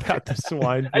flu. got the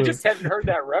swine I flu. just hadn't heard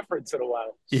that reference in a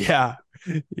while. Yeah,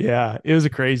 yeah, it was a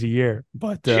crazy year,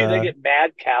 but Gee, they get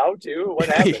mad cow too. What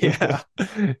happened? yeah,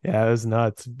 yeah, it was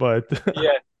nuts. But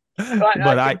Yeah. I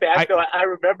but think back though. I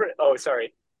remember. Oh,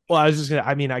 sorry. well, I was just gonna.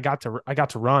 I mean, I got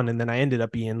to run, and then I ended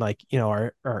up being like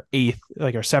our eighth,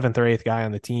 like our seventh or eighth guy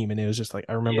on the team, and it was just like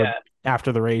I remember Yeah,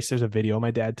 after the race, there's a video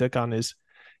my dad took on his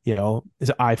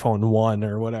iPhone 1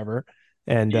 or whatever,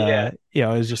 and yeah. it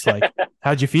was just like,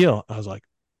 how'd you feel? I was like,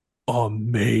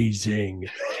 amazing.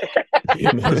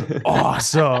 It was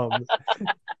awesome.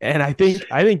 And I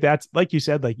think that's like you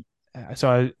said, like so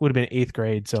I would have been eighth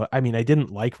grade. So I mean, I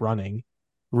didn't like running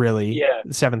really Yeah,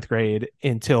 seventh grade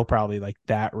until probably like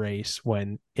that race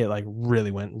when it like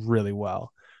really went really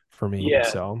well for me. yeah.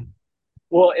 So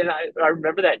Well, and I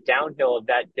remember that downhill of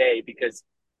that day because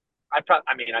I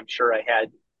mean, I'm sure I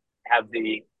have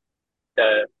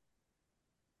the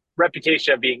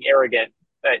reputation of being arrogant,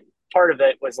 but part of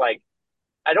it was like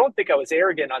I don't think I was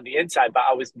arrogant on the inside, but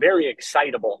I was very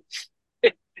excitable.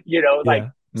 Like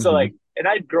yeah. so Hmm. like, and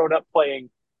I'd grown up playing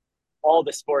all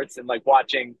the sports and like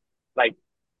watching like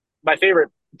my favorite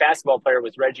basketball player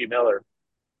was Reggie Miller,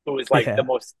 who was like the Yeah.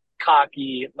 most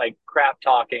cocky, like crap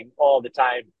talking all the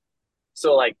time.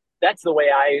 So like that's the way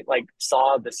I like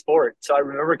saw the sport. So I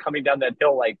remember coming down that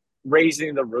hill, like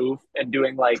raising the roof and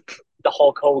doing like the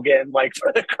Hulk Hogan, like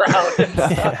for the crowd and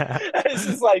stuff. Yeah. It's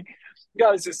just like,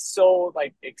 I was just so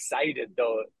like excited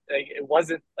though. Like it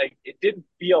wasn't like, it didn't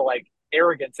feel like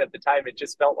arrogance at the time. It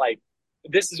just felt like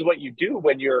this is what you do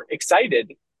when you're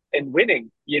excited and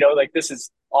winning, like this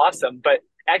is awesome. But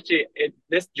actually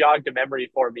this jogged a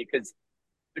memory for me because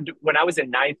when I was in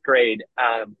ninth grade,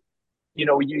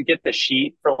 you get the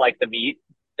sheet for like the meet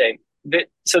thing.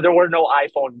 So there were no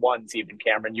iPhone ones even,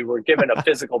 Cameron. You were given a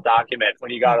physical document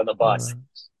when you got on the bus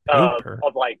Paper.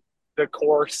 of like the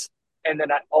course, and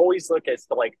then I always look as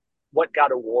to like what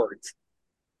got awards.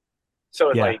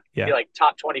 So Yeah. like be Yeah. like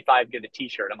top 25 get a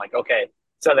T-shirt. I'm like okay,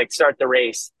 so I'd like start the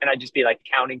race, and I'd just be like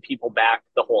counting people back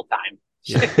the whole time,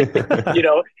 Yeah.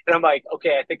 and I'm like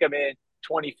okay, I think I'm in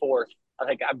 24th. I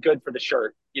think I'm good for the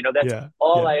shirt. That's Yeah.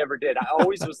 all Yeah. I ever did. I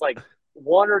always was like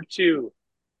one or two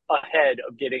ahead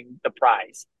of getting the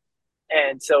prize.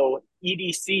 And so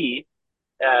EDC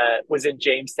was in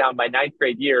Jamestown my ninth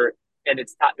grade year, and it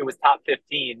was top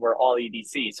 15. We're all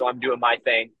EDC, so I'm doing my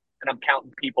thing and I'm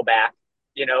counting people back,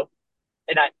 and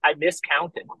I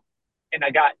miscounted, and I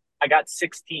got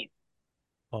 16th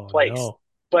Oh place, no.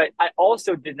 but I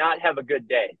also did not have a good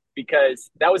day because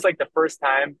that was like the first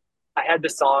time I had the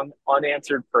song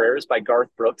 "Unanswered Prayers" by Garth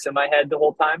Brooks in my head the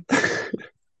whole time,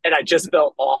 and I just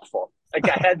felt awful. Like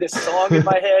I had this song in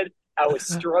my head. I was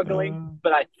struggling,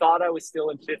 but I thought I was still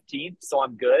in 15th, so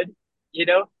I'm good,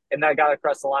 And then I got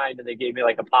across the line and they gave me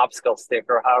like a popsicle stick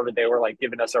or however they were like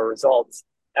giving us our results.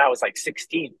 And I was like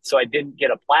 16th, so I didn't get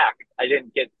a plaque. I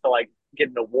didn't get to like get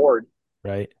an award,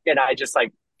 Right. and I just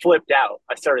like flipped out.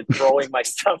 I started throwing my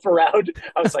stuff around.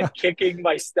 I was like kicking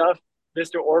my stuff.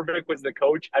 Mr. Orvik was the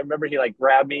coach. I remember he like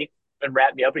grabbed me and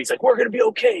wrapped me up, and he's like, "We're gonna be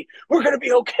okay. We're gonna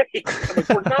be okay." I'm like,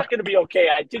 "We're not gonna be okay.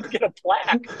 I didn't get a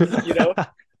plaque, you know."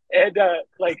 And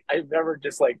like I remember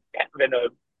just like having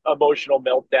a emotional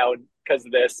meltdown because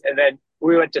of this. And then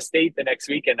we went to state the next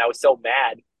weekend. I was so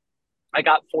mad. I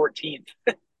got 14th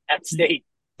at state.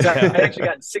 So I actually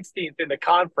got 16th in the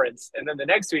conference, and then the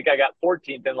next week I got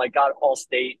 14th and like got all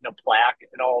state and a plaque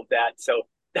and all of that. So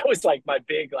that was like my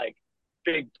big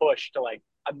push to like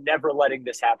I'm never letting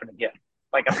this happen again.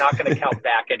 Like I'm not going to count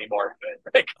back anymore.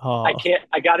 Like I Oh, can't.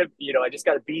 I got to I just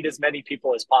got to beat as many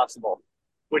people as possible,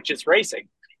 which is racing.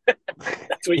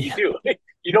 That's what you yeah. do.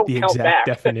 You don't The count exact back.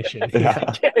 definition. Yeah.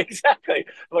 Yeah. Yeah, exactly.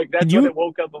 Like Can that's when I you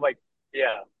woke up. I'm like,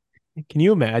 yeah, can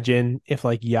you imagine if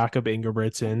like Jakob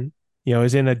Ingebrigtsen,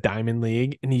 is in a diamond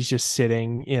league and he's just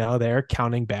sitting, there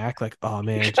counting back like, oh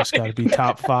man, just got to be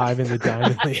top 5 in the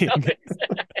diamond league.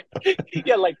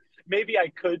 yeah. Like maybe I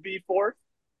could be fourth,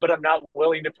 but I'm not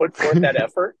willing to put forth that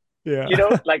effort. Yeah.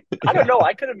 Like I don't Yeah. know.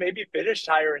 I could have maybe finished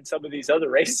higher in some of these other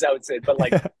races, I would say, but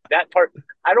like Yeah. that part,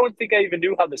 I don't think I even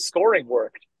knew how the scoring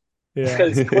worked Yeah.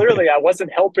 because clearly I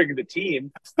wasn't helping the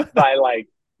team by like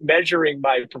measuring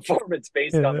my performance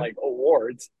based on Yeah. like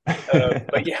awards.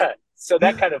 But yeah, so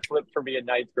that kind of flipped for me in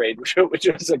ninth grade, which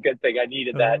was a good thing. I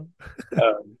needed that.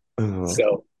 Uh, Um, Ugh.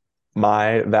 so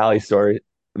My Valley story,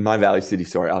 my Valley City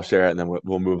story, I'll share it and then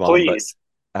we'll move on. But please.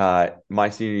 my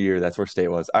senior year, that's where state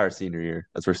was. Our senior year,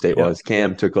 that's where state yep. was.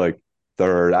 Cam Yep. took like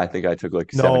third. I think I took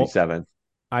like No, 77th.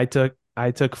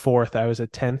 I took fourth. I was a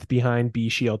 10th behind B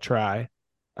Shield try.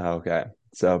 Okay.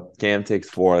 So Cam takes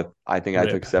fourth. I think I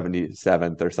took Rip.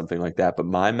 77th or something like that. But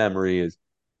my memory is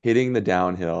hitting the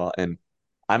downhill. And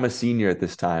I'm a senior at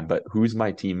this time, but who's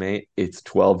my teammate? It's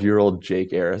 12-year-old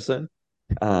Jake Arison.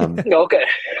 Um, Okay.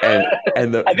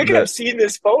 and I think I've seen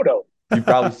this photo. you've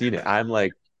probably seen it. I'm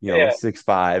like, Yeah.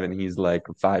 6'5" and he's like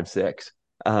 5'6".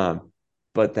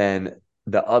 But then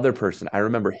the other person, I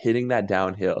remember hitting that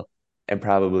downhill and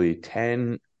probably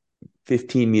 10,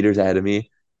 15 meters ahead of me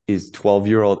is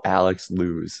 12-year-old Alex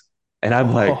lose. And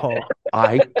I'm like, Oh.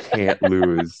 I can't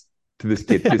lose to this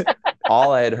kid because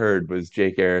all I had heard was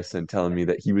Jake Harrison telling me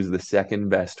that he was the second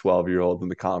best 12-year-old in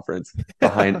the conference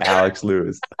behind Alex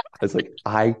Lewis. I was like,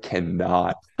 I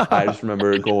cannot. I just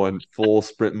remember going full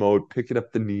sprint mode, picking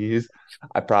up the knees.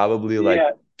 I probably like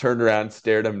Yeah. turned around,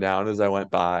 stared him down as I went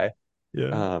by,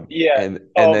 Yeah. Yeah. and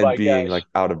Oh then my being gosh. like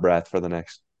out of breath for the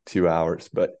next 2 hours.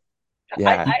 But I,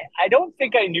 yeah, I, I don't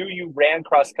think I knew you ran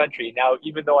cross country. Now,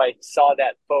 even though I saw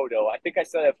that photo, I think I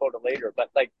saw that photo later. But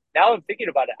like now I'm thinking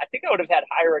about it, I think I would have had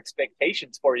higher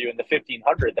expectations for you in the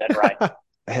 1500 then, Ryan.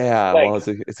 yeah. Well,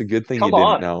 Like, it's a good thing you come didn't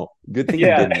on. know. Good thing you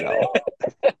Yeah. didn't know.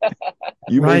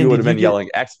 You maybe Ryan, would did have you been get yelling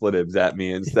expletives at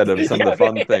me instead of some of the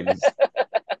Yeah. fun things.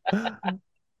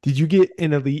 did you get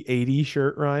an Elite 80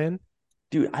 shirt, Ryan?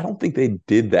 Dude, I don't think they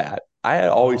did that. I had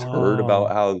always heard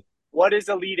about Oh. how, What is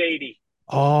Elite 80?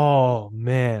 Oh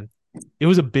man. It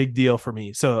was a big deal for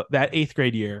me. So that eighth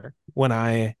grade year when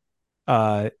I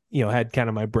had kind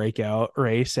of my breakout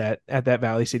race at that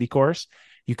Valley City course,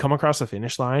 you come across the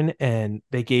finish line and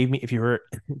they gave me, if you were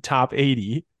top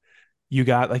 80, you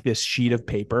got like this sheet of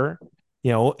paper,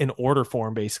 an order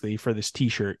form basically for this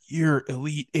t-shirt. You're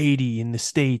Elite 80 in the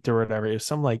state or whatever. It was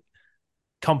some like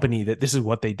company that this is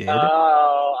what they did.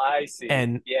 Oh, I see.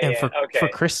 and Yeah, and yeah. for Okay.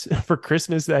 Chris for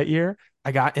Christmas that year,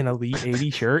 I got an Elite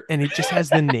 80 shirt, and it just has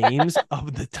the names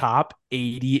of the top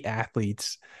 80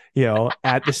 athletes,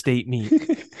 at the state meet.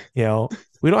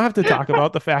 We don't have to talk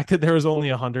about the fact that there was only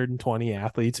 120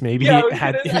 athletes Yeah, I maybe was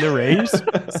had gonna in the race.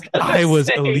 I was gonna I was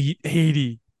say Elite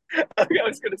 80. I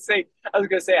was gonna say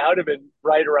I would have been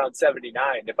right around 79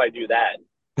 if I knew that.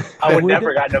 I I would would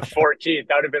never gotten a 14th.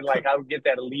 I would have been like, I would get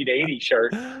that Elite 80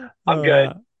 shirt. I'm uh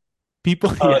good.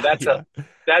 people Oh, yeah, yeah.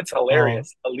 that's Oh,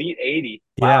 hilarious. Elite 80.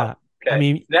 Wow. yeah. I Okay.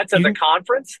 mean, That's at the you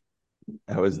conference?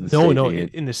 that was the no, state no,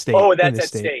 meet. in the state, Oh, in that's the at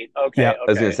state. state. Okay, Yeah. I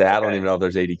was gonna okay, say I don't okay. even know if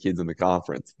there's 80 kids in the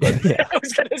conference, but Yeah. I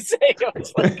was gonna say, I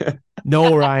was like,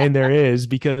 No, Ryan, there is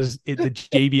because the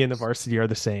JV and the varsity are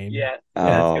the same yeah, yeah,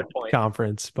 that's a good oh, point.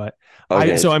 conference. But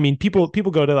okay. I mean, people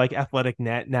go to like Athletic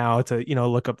Net now to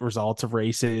look up results of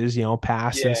races,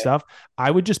 past and Yeah. stuff.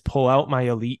 I would just pull out my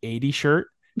Elite 80 shirt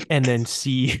and then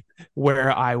see where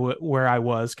I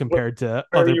was compared to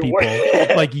Where other you were.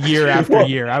 people, like year after Well,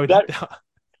 year. that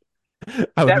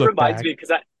I would that look reminds back. me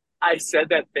because I said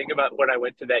that thing about when I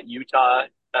went to that Utah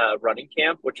running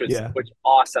camp, Yeah, which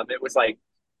awesome. It was like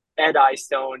Ed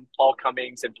Eyestone, Paul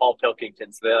Cummings, and Paul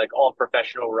Pilkington. So they're like all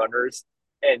professional runners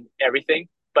and everything.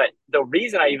 But the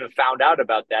reason I even found out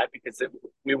about that because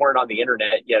we weren't on the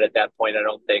internet yet at that point, I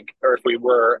don't think, or if we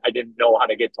were, I didn't know how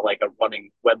to get to like a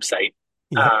running website.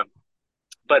 yeah, Um,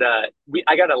 but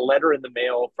I got a letter in the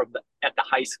mail from at the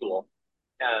high school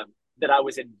that I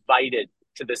was invited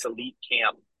to this elite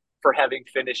camp for having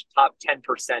finished top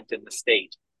 10% in the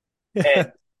state,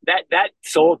 and that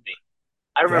sold me.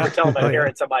 I remember yeah. telling my Oh yeah.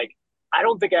 parents, I'm like, I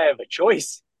don't think I have a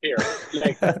choice here.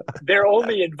 Like, they're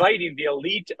only inviting the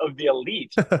elite of the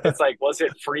elite. It's like, was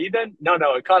it free then? No,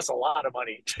 no, it costs a lot of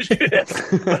money to do this.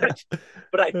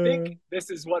 But I think this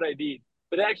is what I need.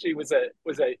 But it actually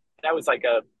that was like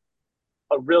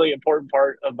a really important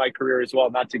part of my career as well.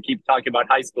 Not to keep talking about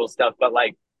high school stuff, but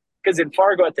like, because in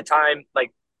Fargo at the time,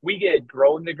 like we had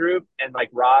grown the group and like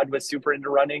Rod was super into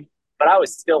running, but I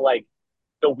was still like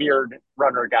the weird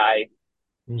runner guy,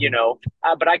 Mhm.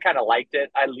 But I kind of liked it.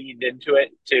 I leaned into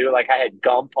it too. Like I had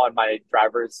Gump on my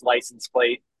driver's license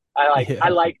plate. I Yeah.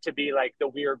 like to be like the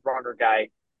weird runner guy,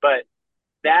 but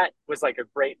that was like a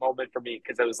great moment for me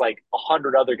because it was like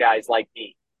 100 other guys like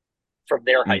me from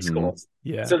their high Hmm. schools.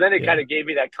 Yeah. So then it kind Yeah. of gave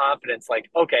me that confidence, like,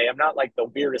 okay, I'm not like the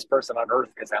weirdest person on earth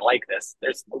because I like this.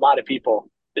 There's a lot of people.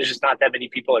 There's just not that many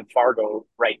people in Fargo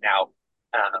right now.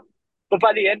 Um, but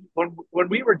by the end, when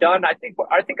we were done, I think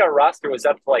our roster was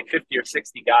up to like 50 or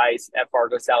 60 guys at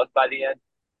Fargo South by the end.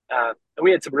 And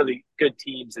we had some really good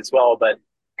teams as well, but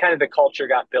kind of the culture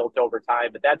got built over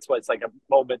time. But that's what's like a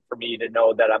moment for me to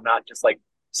know that I'm not just like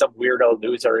some weirdo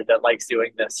loser that likes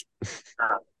doing this.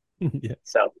 Yeah.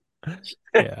 So,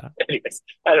 Yeah. anyways,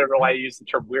 I don't know why I used the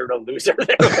term weirdo loser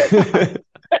there.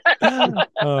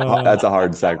 That's a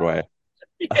hard segue.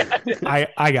 Yeah.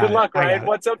 I got Good luck, it. I Ryan. got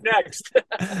What's up next?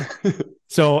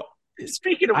 So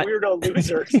Speaking of weirdo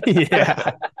losers.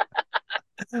 yeah.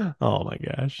 Oh my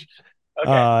gosh.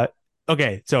 Okay.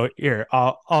 Okay. So here,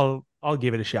 I'll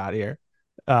give it a shot here.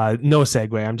 No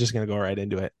segue. I'm just gonna go right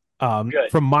into it.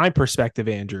 Good. From my perspective,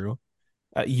 Andrew,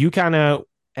 you kind of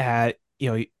at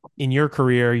in your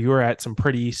career, you were at some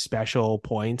pretty special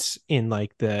points in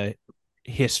like the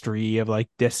history of like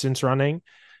distance running.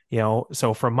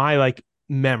 So from my like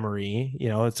memory,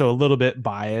 so a little bit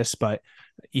biased, but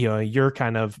you're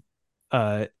kind of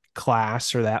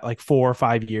class or that like 4 or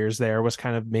 5 years there was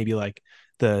kind of maybe like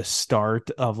the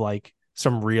start of like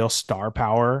some real star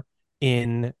power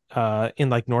in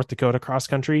like North Dakota cross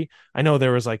country. I know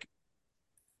there was like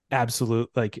absolute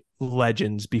like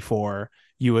legends before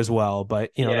you as well,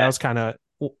 but that Yeah. was kind of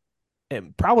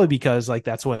probably because like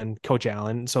that's when Coach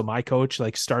Allen, so my coach,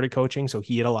 like started coaching, so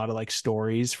he had a lot of like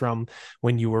stories from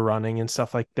when you were running and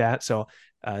stuff like that. So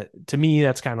to me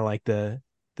that's kind of like the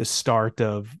start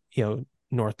of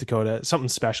North Dakota, something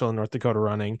special in North Dakota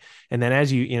running. And then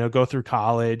as you go through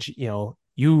college,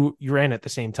 you ran at the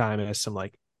same time as some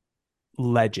like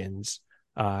legends,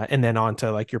 and then on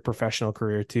to like your professional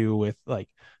career too with like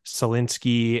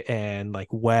Solinsky and like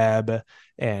Webb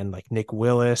and like Nick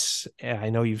Willis. And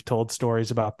I know you've told stories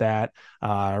about that,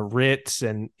 Ritz,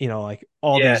 and like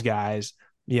all Yeah. these guys.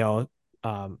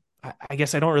 I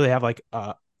guess I don't really have like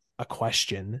a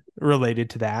question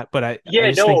related to that, but I Yeah,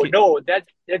 just think no,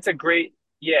 that's a great.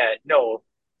 Yeah, no,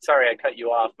 sorry, I cut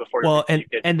you off before well, you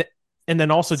could and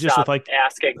then also just with stop like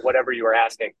asking whatever you were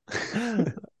asking.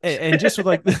 and just with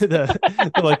like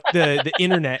the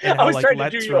internet and I how was like trying to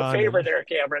do Let's you a Run favor and there,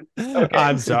 Cameron. Okay,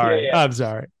 I'm yeah, sorry. yeah. I'm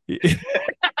sorry.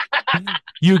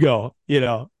 You go,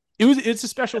 it's a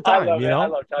special I time, love it. I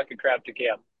love talking crap to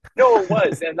Cam. No, it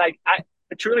was, and like I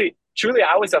truly,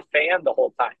 I was a fan the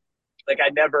whole time. Like I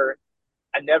never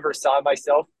saw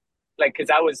myself like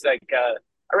because I was like I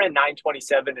ran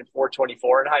 9:27 and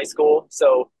 4:24 in high school,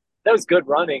 so that was good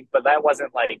running, but that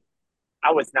wasn't like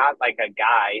I was not like a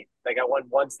guy. Like I won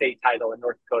one state title in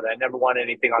North Dakota. I never won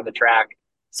anything on the track.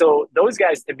 So those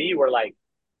guys to me were like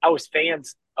I was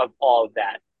fans of all of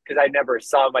that because I never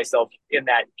saw myself in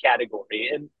that category.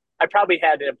 And I probably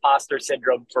had an imposter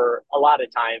syndrome for a lot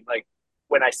of time. Like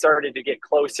when I started to get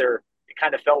closer, it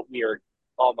kind of felt weird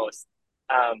almost.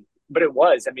 But it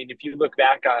was. I mean, if you look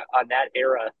back on that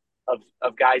era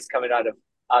of guys coming out of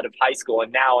high school,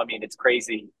 and now, I mean, it's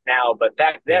crazy now. But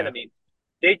back then, Yeah. I mean,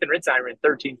 Nathan Ritzheimer ran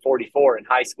 13:44 in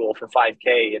high school for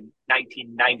 5K in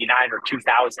 1999 or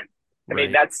 2000. I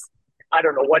mean, that's I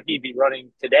don't know what he'd be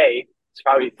running today. It's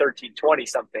probably 13:20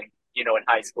 something, in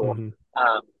high school.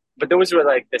 Mm-hmm. But those were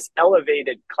like this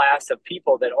elevated class of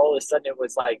people that all of a sudden it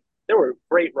was like there were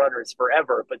great runners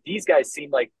forever, but these guys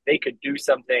seemed like they could do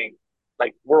something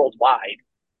like worldwide.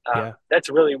 That's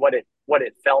really what it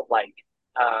felt like.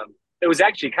 It was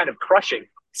actually kind of crushing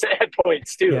at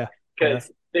points too,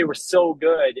 because they were so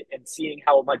good, and seeing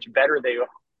how much better they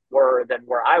were than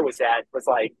where I was at was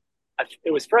like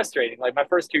it was frustrating. Like my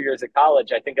first 2 years of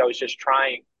college, I think I was just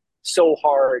trying so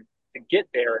hard to get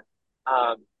there,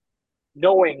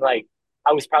 knowing like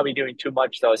I was probably doing too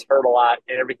much, so I was hurt a lot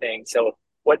and everything. So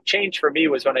what changed for me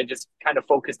was when I just kind of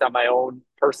focused on my own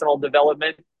personal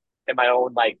development and my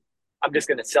own like I'm just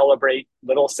going to celebrate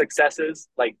little successes.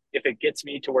 Like if it gets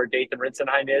me to where Dathan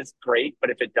Ritzenheim is, great. But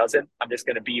if it doesn't, I'm just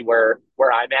going to be where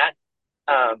I'm at.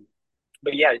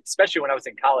 But yeah, especially when I was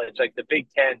in college, like the Big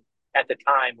Ten at the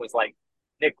time was like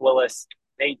Nick Willis,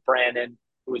 Nate Brannon,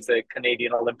 who was a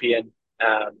Canadian Olympian,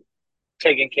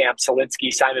 Tegan Camp,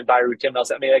 Solinsky, Simon Byru, Tim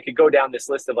Nelson. I mean, I could go down this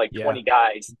list of like 20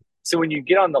 guys. So when you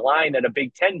get on the line at a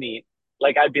Big Ten meet,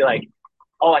 like I'd be like,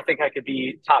 oh, I think I could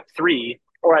be top 3.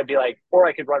 Or I'd be like, or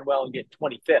I could run well and get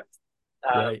 25th.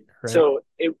 Right. So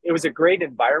it was a great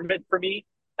environment for me.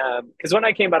 Because when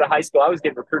I came out of high school, I was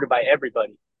getting recruited by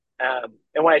everybody. And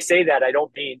when I say that, I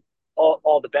don't mean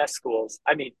all the best schools.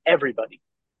 I mean everybody.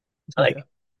 Like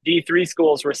D3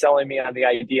 schools were selling me on the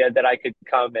idea that I could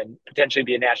come and potentially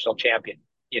be a national champion,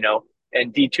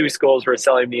 and D2 schools were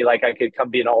selling me like I could come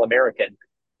be an All-American.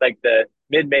 Like the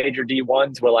mid-major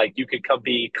D1s were like, you could come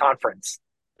be conference.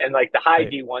 And like the high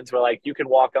D1s were like, you can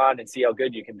walk on and see how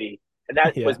good you can be. And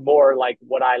that was more like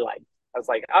what I liked. I was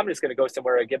like, I'm just going to go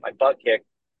somewhere and get my butt kicked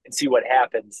and see what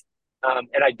happens.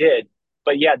 And I did.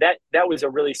 But yeah, that was a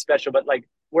really special, but like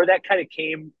where that kind of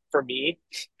came for me,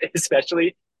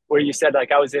 especially where you said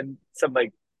like I was in some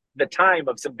like the time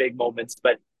of some big moments,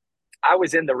 but I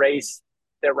was in the race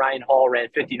that Ryan Hall ran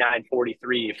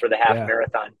 59:43 for the half Yeah.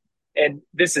 marathon. And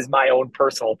this is my own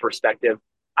personal perspective.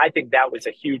 I think that was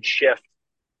a huge shift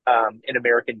in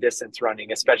American distance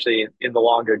running, especially in the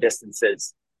longer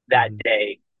distances that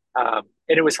day. And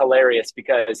it was hilarious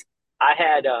because I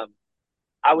had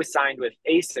I was signed with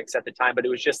ASICS at the time, but it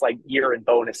was just like year end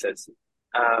bonuses.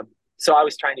 So I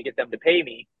was trying to get them to pay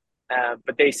me,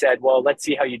 but they said, "Well, let's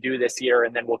see how you do this year,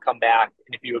 and then we'll come back.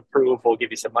 And if you improve, we'll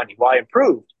give you some money." Well, I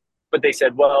improved, but they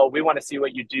said, "Well, we want to see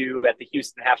what you do at the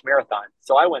Houston Half Marathon."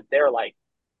 So I went there like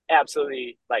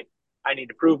absolutely like I need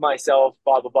to prove myself,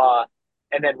 blah blah blah.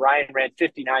 And then Ryan ran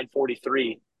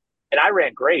 59:43, and I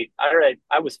ran great.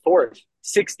 I was fourth,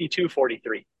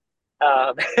 62:43.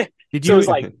 Did So it you was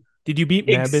like did you beat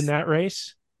Meb in that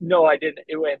race? no, I didn't.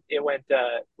 It went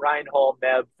Ryan Hall,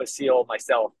 Meb, Facile,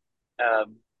 myself.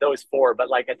 Those four, but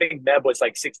like I think Meb was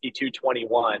like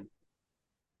 62:21,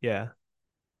 Yeah.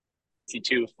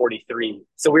 62:43.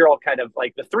 So we were all kind of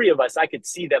like the three of us. I could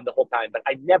see them the whole time, but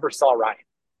I never saw Ryan.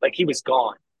 Like he was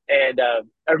gone. And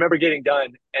I remember getting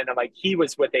done, and I'm like, he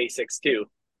was with A6 too.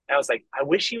 And I was like, I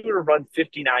wish he would have run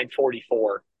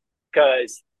 59:44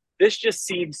 because this just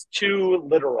seems too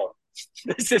literal.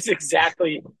 This is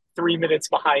exactly 3 minutes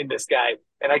behind this guy.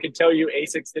 And I can tell you,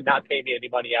 A6 did not pay me any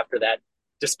money after that,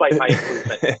 despite my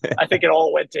improvement. I think it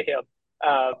all went to him.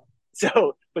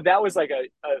 But that was like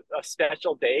a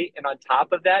special day. And on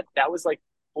top of that, that was like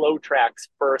Flow Track's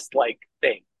first like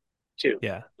thing too.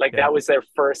 Yeah. Like that was their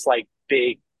first like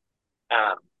big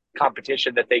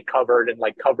competition that they covered and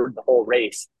like covered the whole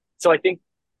race. So I think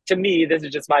to me, this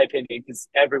is just my opinion because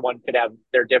everyone could have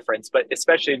their difference, but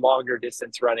especially longer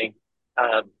distance running.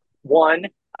 One,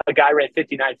 a guy ran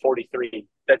 59:43.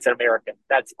 That's an American.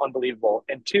 That's unbelievable.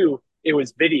 And two, it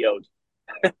was videoed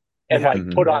and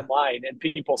like put online and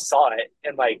people saw it.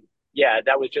 And like, yeah,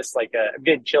 that was just like I'm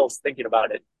getting chills thinking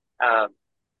about it.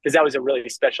 Because that was a really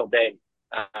special day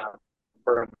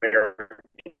for American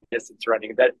distance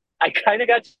running that I kind of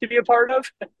got to be a part of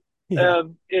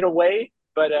in a way,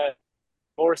 but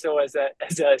more so as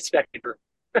a spectator.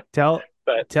 Tell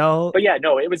but yeah,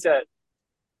 no, it was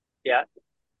yeah.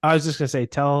 I was just gonna say,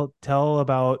 tell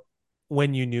about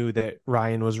when you knew that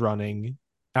Ryan was running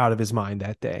out of his mind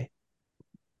that day.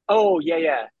 Oh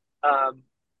yeah.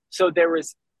 So there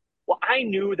was, well, I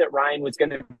knew that Ryan was going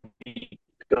to be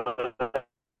good.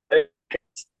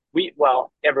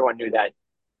 Everyone knew that.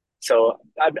 So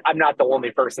I'm not the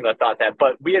only person that thought that,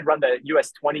 but we had run the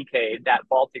US 20K that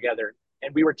fall together,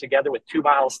 and we were together with 2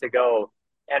 miles to go.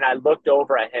 And I looked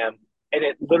over at him, and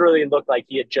it literally looked like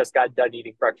he had just got done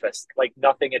eating breakfast. Like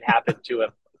nothing had happened to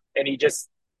him. And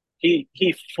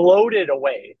he floated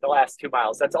away the last 2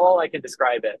 miles. That's all I can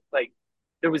describe it. Like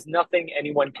there was nothing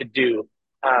anyone could do.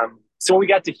 So when we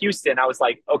got to Houston, I was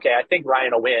like, okay, I think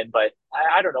Ryan will win, but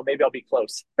I don't know, maybe I'll be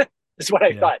close. That's what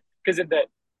I thought. Because in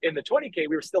the 20K,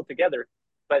 we were still together,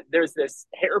 but there's this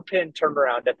hairpin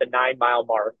turnaround at the 9 mile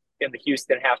mark in the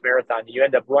Houston half marathon. You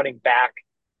end up running back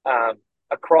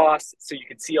across so you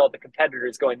can see all the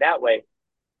competitors going that way.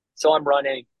 So I'm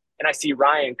running and I see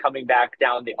Ryan coming back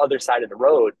down the other side of the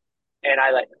road. And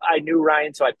I knew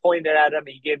Ryan, so I pointed at him.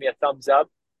 He gave me a thumbs up.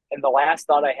 And the last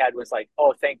thought I had was like,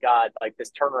 oh, thank God, like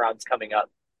this turnaround's coming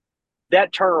up.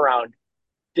 That turnaround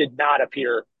did not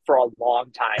appear for a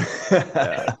long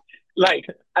time. Like,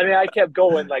 I mean, I kept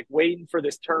going, like waiting for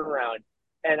this turnaround.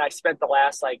 And I spent the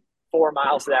last like 4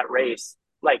 miles of that race,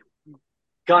 like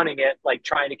gunning it, like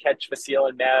trying to catch Vasile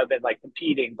and Meb and like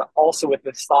competing, but also with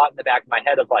this thought in the back of my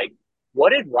head of like,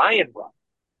 what did Ryan run?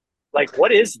 Like,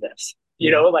 what is this?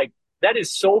 You know, like that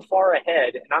is so far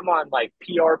ahead. And I'm on like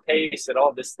PR pace and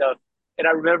all this stuff. And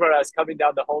I remember when I was coming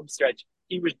down the home stretch,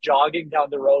 he was jogging down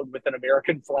the road with an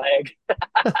American flag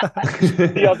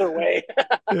the other way.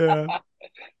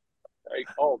 Like,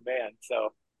 oh man.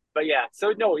 So, but yeah.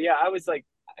 So no, yeah, I was like,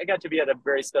 I got to be at a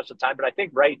very special time, but I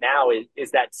think right now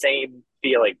is that same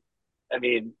feeling. I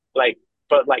mean, like,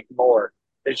 but like more.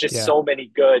 There's just so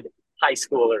many good high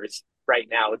schoolers right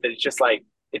now that it's just like,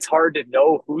 it's hard to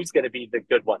know who's going to be the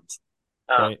good ones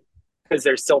because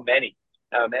there's so many.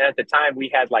 And at the time we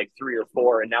had like 3 or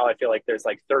 4, and now I feel like there's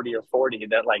like 30 or 40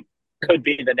 that like could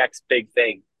be the next big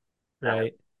thing.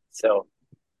 Right. So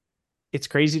it's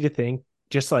crazy to think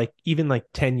just like even like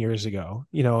 10 years ago,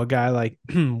 you know, a guy like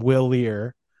Will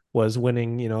Lear was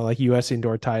winning, you know, like US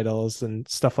indoor titles and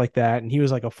stuff like that. And he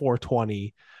was like a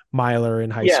 420 miler in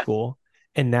high school.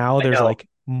 And now there's like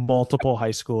multiple high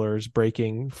schoolers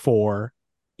breaking 4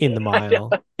 in the I know,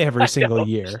 mile every I single know.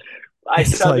 year. I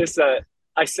It's saw like, this.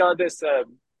 I saw this.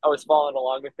 I was following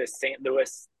along with this St.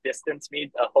 Louis distance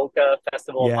meet, a Hoka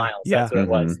Festival of yeah, Miles. That's yeah, what it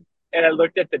was. And I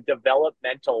looked at the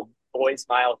developmental boys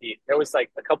mile heat. There was like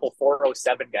a couple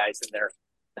 407 guys in there.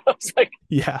 I was like,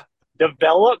 yeah.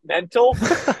 developmental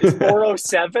is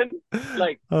 407?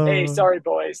 Like, hey, Uh, sorry,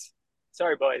 boys.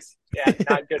 Sorry, boys. Yeah,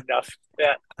 not good enough.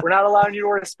 Yeah, we're not allowing you to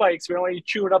wear spikes. We don't want you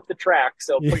chewing up the track.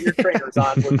 So put your trainers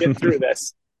on. We'll get through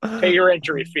this. Pay your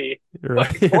entry fee. right,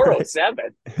 Like right.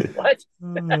 407? What?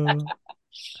 Uh,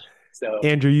 So,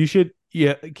 Andrew, you should,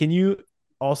 yeah. Can you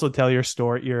also tell your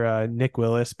story, your Nick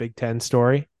Willis Big Ten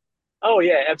story? oh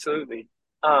yeah, absolutely.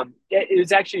 It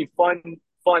was actually fun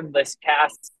this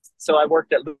past. So I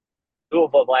worked at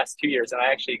Louisville the last 2 years, and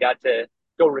I actually got to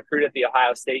go recruit at the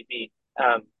Ohio State meet,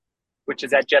 which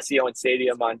is at Jesse Owens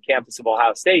Stadium on campus of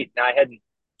Ohio State. And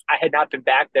I had not been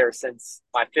back there since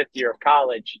my 5th year of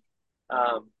college,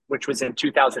 which was in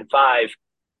 2005.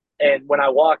 And when I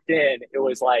walked in, it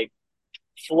was like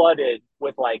flooded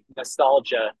with like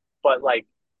nostalgia, but like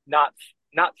not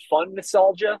not fun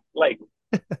nostalgia, like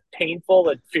painful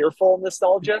and fearful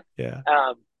nostalgia. Yeah.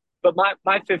 Um, but my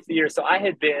 5th year, so I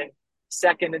had been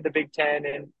second in the Big Ten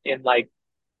in like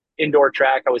indoor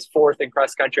track. I was fourth in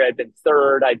cross country. I'd been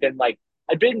third. I'd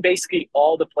been basically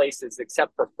all the places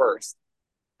except for first.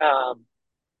 Um,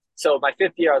 so my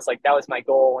 5th year, I was like, that was my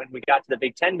goal. And we got to the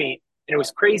Big Ten meet, and it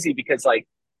was crazy because like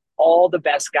all the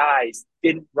best guys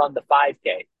didn't run the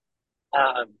 5K.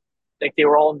 Um, like they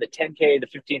were all in the 10K, the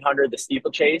 1500, the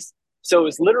steeplechase. So it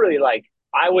was literally like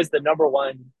I was the number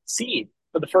one seed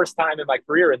for the first time in my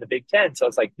career in the Big Ten. So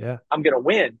it's like, Yeah. I'm going to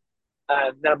win.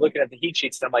 Then I'm looking at the heat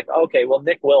sheets and I'm like, okay, well,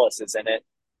 Nick Willis is in it.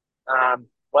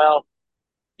 Well,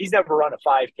 he's never run a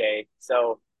 5K.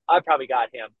 So I probably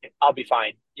got him. I'll be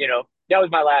fine. That was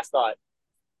my last thought.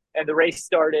 And the race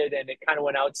started and it kind of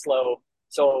went out slow.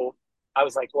 So I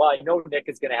was like, well, I know Nick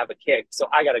is going to have a kick. So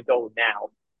I got to go now.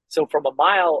 So from a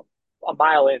mile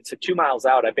in, so 2 miles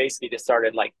out, I basically just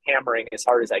started like hammering as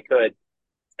hard as I could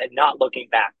and not looking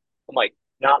back. I'm like,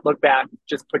 not look back,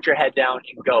 just put your head down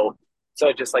and go.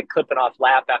 So just like clipping off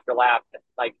lap after lap.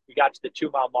 Like we got to the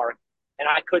 2 mile mark and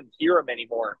I couldn't hear him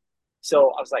anymore.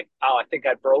 So I was like, oh, I think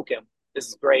I broke him. This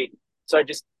is great. So I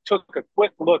just took a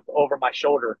quick look over my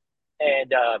shoulder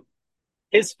and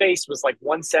his face was like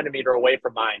 1 centimeter away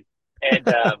from mine. And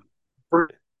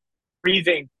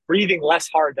breathing less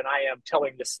hard than I am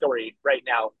telling this story right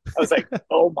now. I was like,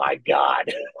 oh my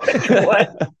God,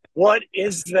 what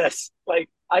is this? Like,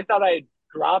 I thought I had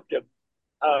dropped him.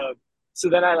 So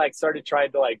then I like started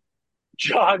trying to like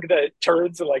jog the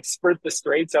turns and like sprint the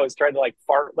straights. I was trying to like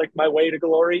fart like my way to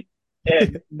glory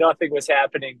and nothing was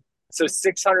happening. So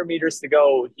 600 meters to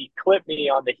go, he clipped me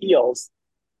on the heels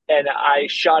and I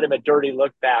shot him a dirty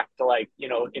look back to like,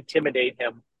 intimidate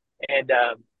him. And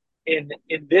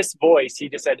in this voice, he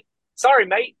just said, "Sorry,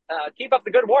 mate. Keep up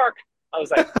the good work." I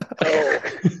was like, "Oh,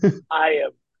 I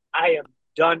am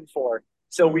done for."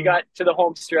 So we got to the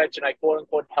home stretch, and I quote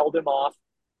unquote held him off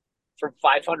from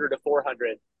 500 to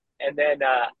 400, and then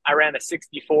I ran a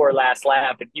 64 last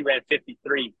lap, and he ran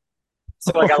 53.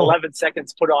 So I got Oh, 11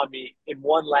 seconds put on me in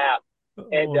one lap,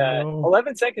 and oh no.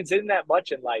 11 seconds isn't that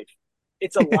much in life.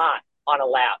 It's a lot on a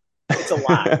lap. It's a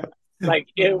lot. Like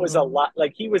it was a lot.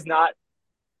 Like he was not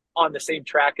on the same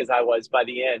track as I was by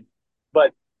the end.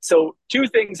 But so two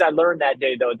things I learned that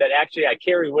day though that actually I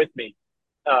carry with me.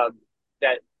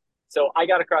 That so I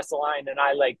got across the line and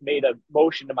I like made a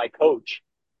motion to my coach,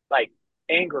 like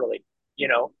angrily,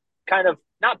 kind of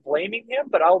not blaming him,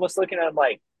 but almost looking at him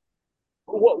like,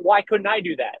 why couldn't I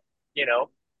do that? You know,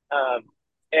 um,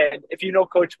 and if you know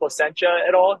Coach Placentia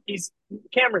at all,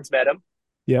 Cameron's met him.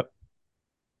 Yep.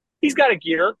 He's got a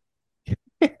gear.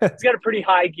 He's got a pretty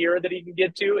high gear that he can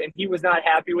get to, and he was not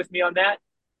happy with me on that.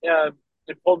 And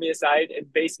pulled me aside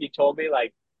and basically told me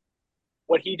like,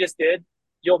 what he just did,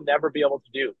 you'll never be able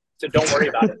to do. So don't worry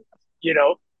about it.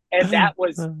 And that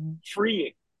was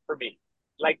freeing for me.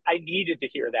 Like I needed to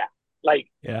hear that. Like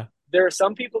Yeah. there are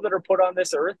some people that are put on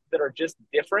this earth that are just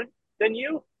different than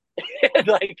you.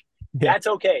 Like Yeah. that's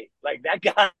okay. Like that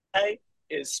guy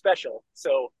is special.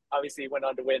 So obviously he went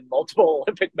on to win multiple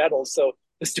Olympic medals. So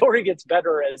the story gets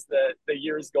better as the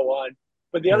years go on.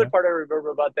 But the other Yeah. part I remember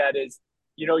about that is,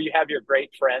 you have your great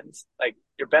friends, like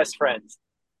your best friends,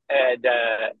 and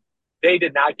they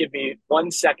did not give me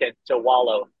 1 second to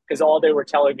wallow because all they were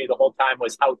telling me the whole time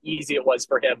was how easy it was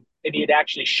for him, and he had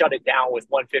actually shut it down with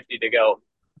 150 to go.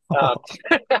 Um,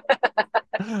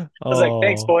 I was like,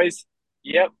 thanks, Oh, boys.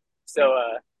 Yep. So,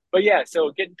 but yeah,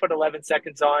 so getting put 11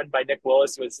 seconds on by Nick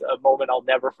Willis was a moment I'll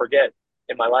never forget.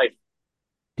 in my life.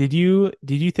 Did you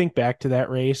think back to that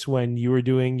race when you were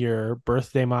doing your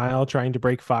birthday mile trying to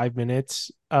break 5 minutes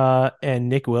and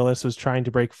Nick Willis was trying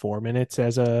to break 4 minutes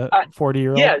as a Uh,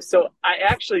 40-year-old? yeah, so I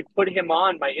actually put him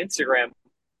on my Instagram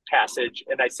passage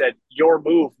and I said, "Your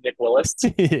move, Nick Willis,"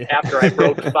 Yeah. after I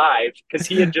broke five because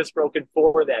he had just broken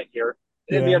four that year.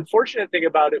 And the Yeah. unfortunate thing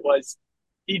about it was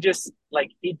he just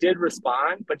like he did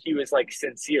respond, but he was like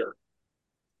sincere.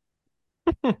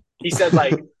 He said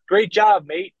like, "Great job,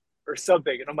 mate," or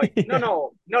something, and I'm like, "No, Yeah.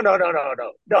 no, no, no, no, no,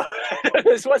 no, no.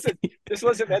 This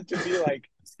wasn't meant to be like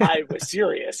I was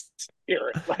serious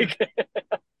here. Like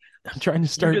I'm trying to you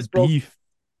just start broke. beef.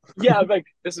 Yeah, I'm like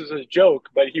this was a joke,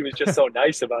 but he was just so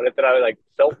nice about it that I like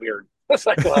felt weird. I was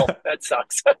like, well, that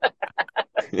sucks.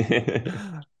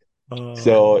 Oh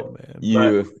So man. But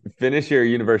you finish your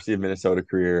University of Minnesota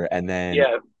career and then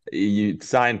yeah, you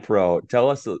sign pro. Tell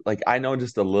us, like, I know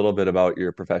just a little bit about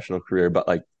your professional career, but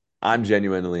like, I'm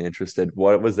genuinely interested.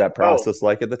 What was that oh process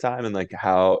like at the time? And like,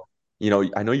 how,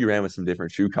 I know you ran with some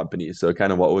different shoe companies. So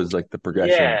kind of what was like the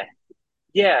progression? yeah,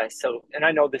 yeah. So, and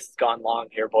I know this has gone long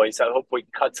here, boys. I hope we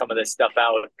can cut some of this stuff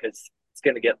out because it's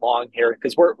going to get long here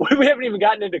because we haven't even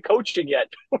gotten into coaching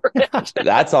yet.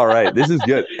 That's all right. This is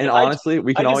good. And I honestly, I just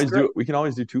we can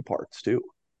always do two parts too.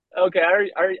 okay.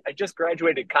 I just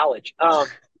graduated college.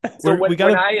 So We when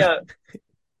gotta I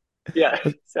yeah,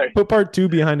 sorry. put part two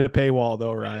behind a paywall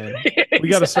though, Ryan. We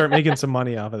gotta start making some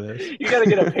money off of this. You got to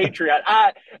get a Patreon.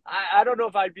 I don't know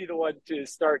if I'd be the one to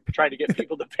start trying to get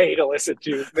people to pay to listen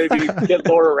to. Maybe get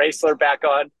Laura Raisler back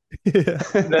on Yeah.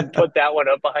 and then put that one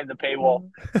up behind the paywall.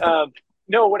 Um,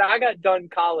 no, when I got done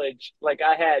college, like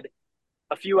I had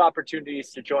a few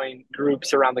opportunities to join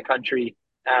groups around the country.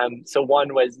 So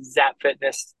one was Zap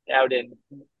Fitness out in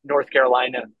North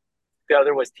Carolina. The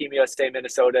other was Team USA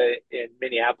Minnesota in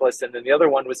Minneapolis, and then the other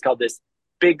one was called this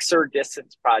Big Sur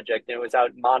Distance Project, and it was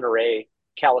out in Monterey,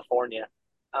 California.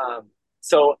 Um,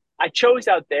 so I chose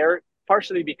out there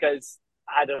partially because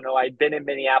I don't know I'd been in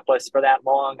Minneapolis for that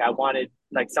long. I wanted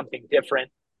like something different,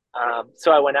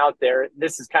 so I went out there.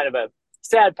 This is kind of a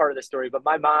sad part of the story, but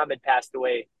my mom had passed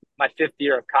away my fifth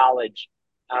year of college,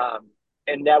 um,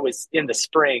 and that was in the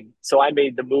spring. So I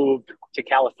made the move to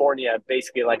California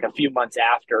basically like a few months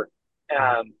after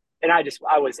and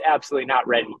I was absolutely not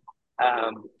ready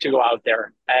to go out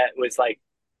there. It was like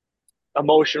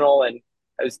emotional and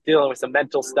I was dealing with some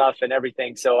mental stuff and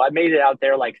everything. So I made it out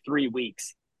there like 3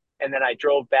 weeks. And then I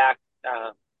drove back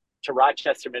to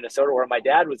Rochester, Minnesota, where my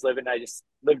dad was living. I just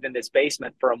lived in this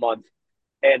basement for a month.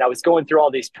 And I was going through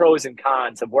all these pros and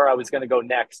cons of where I was going to go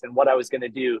next and what I was going to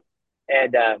do.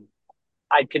 And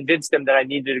I convinced him that I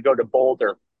needed to go to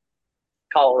Boulder,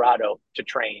 Colorado to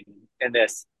train in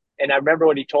this. And I remember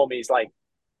what he told me. He's like,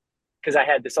 because I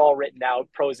had this all written out,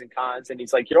 pros and cons. And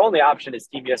he's like, your only option is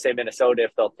Team USA Minnesota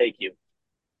if they'll take you.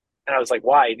 And I was like,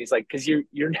 why? And he's like, because you're,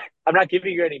 I'm not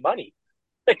giving you any money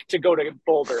like, to go to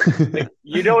Boulder. Like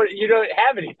you don't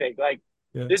have anything. Like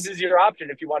Yeah. this is your option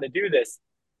if you want to do this.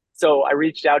 So I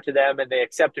reached out to them and they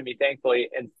accepted me, thankfully.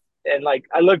 And like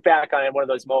I look back on it, one of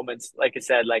those moments, like I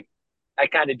said, like I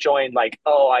kind of joined like,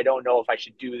 oh, I don't know if I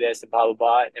should do this and blah blah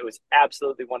blah. And it was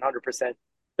absolutely 100%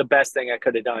 the best thing I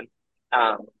could have done.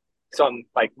 So I'm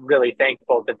like really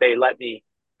thankful that they let me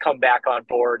come back on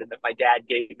board and that my dad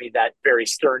gave me that very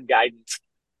stern guidance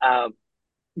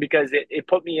because it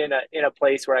put me in a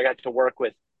place where I got to work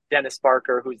with Dennis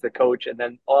Barker, who's the coach, and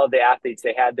then all of the athletes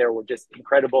they had there were just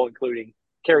incredible, including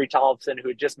Kerry Tollefson, who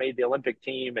had just made the Olympic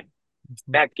team, and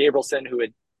Matt Gabrielson, who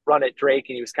had run at Drake,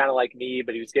 and he was kind of like me,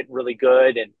 but he was getting really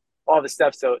good and all this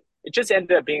stuff. So it just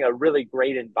ended up being a really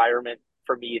great environment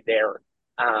for me there.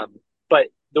 But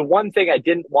the one thing I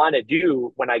didn't want to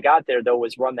do when I got there, though,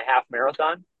 was run the half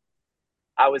marathon.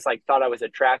 I was like, thought I was a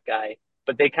track guy,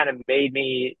 but they kind of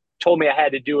told me I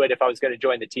had to do it if I was going to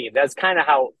join the team. That's kind of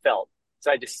how it felt. So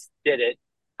I just did it.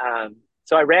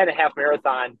 So I ran a half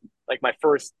marathon, like my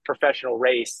first professional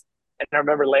race. And I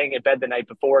remember laying in bed the night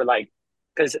before, like,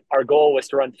 because our goal was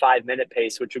to run 5 minute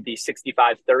pace, which would be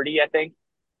 65:30, I think.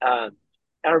 I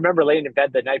remember laying in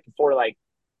bed the night before, like,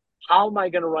 how am I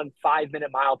going to run 5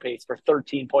 minute mile pace for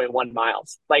 13.1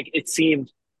 miles? Like, it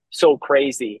seemed so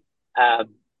crazy.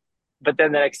 But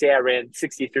then the next day I ran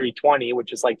 63:20,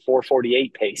 which is like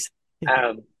 4:48 pace.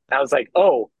 I was like,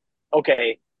 oh,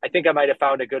 okay. I think I might have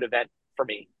found a good event for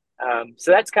me.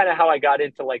 So that's kind of how I got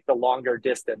into like the longer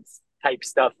distance type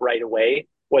stuff right away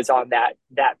was on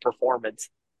that performance.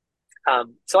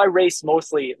 So I raced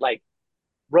mostly like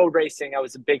road racing. I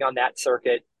was big on that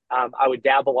circuit. I would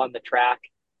dabble on the track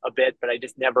a bit, but I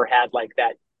just never had like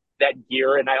that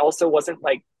gear. And I also wasn't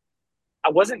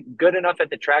good enough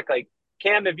at the track. Like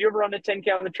Cam, have you ever run a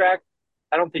 10K on the track?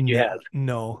 I don't think you have.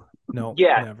 No,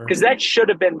 Yeah, never. because that should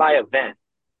have been my event.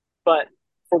 But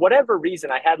for whatever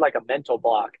reason, I had like a mental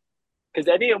block. Because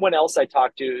anyone else I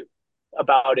talked to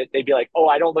about it, they'd be like, "Oh,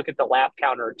 I don't look at the lap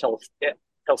counter until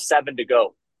 7 to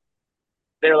go."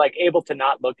 They're like able to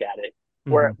not look at it.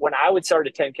 Where Mhm. when I would start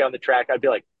a 10K on the track, I'd be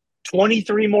like,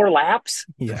 23 more laps.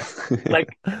 Yeah.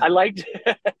 Like I liked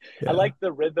I Yeah. liked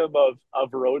the rhythm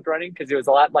of road running because it was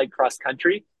a lot like cross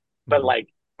country, but Mhm. like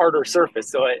harder surface.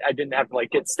 So I didn't have to like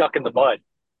get stuck in the mud.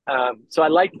 So I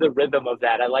liked the rhythm of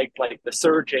that. I liked like the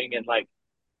surging and like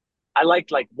I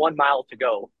liked like 1 mile to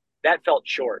go. That felt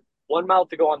short. 1 mile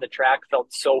to go on the track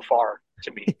felt so far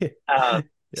to me. Um,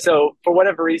 Yeah. so for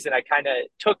whatever reason, I kind of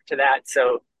took to that.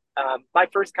 So my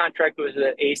first contract was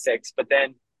at Asics, but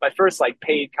then my first like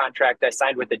paid contract I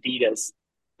signed with Adidas,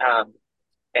 um,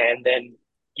 and then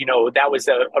that was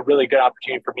a really good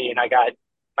opportunity for me. And I got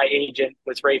my agent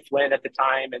was Ray Flynn at the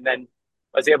time, and then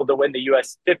I was able to win the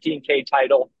US 15K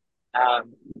title.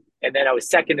 Um, and then I was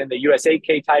second in the US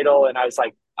 8K title, and I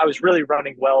was really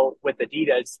running well with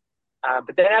Adidas.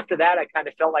 But then after that, I kind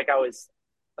of felt like I was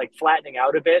like flattening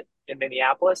out a bit in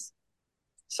Minneapolis.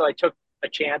 So I took a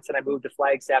chance and I moved to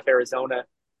Flagstaff, Arizona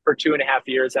for 2.5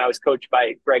 years. And I was coached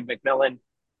by Greg McMillan.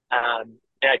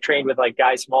 And I trained with like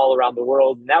guys from all around the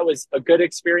world. And that was a good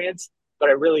experience, but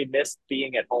I really missed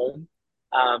being at home.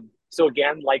 So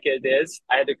again, like it is,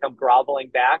 I had to come groveling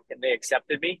back and they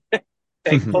accepted me,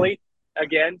 thankfully,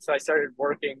 again. So I started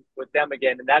working with them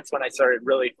again. And that's when I started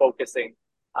really focusing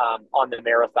on the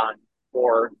marathon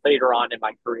more later on in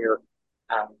my career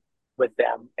um, with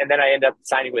them. And then I ended up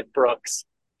signing with Brooks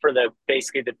for the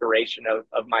basically the duration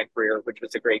of my career, which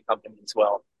was a great company as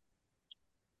well.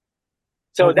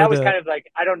 So What were that was the kind of like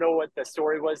I don't know what the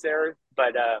story was there,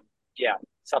 but yeah,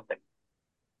 something.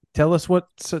 Tell us what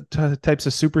types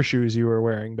of super shoes you were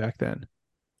wearing back then.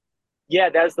 Yeah,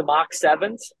 that's the Mach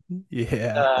sevens.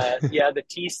 Yeah. Yeah, the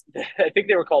T. I think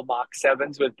they were called Mach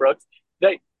sevens with Brooks.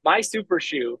 My super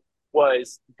shoe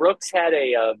was Brooks had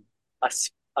a a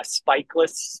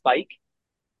spikeless spike,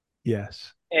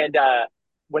 Yes. and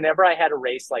whenever I had a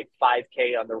race like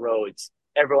 5K on the roads,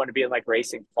 everyone would be in like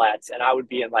racing flats, and I would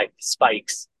be in like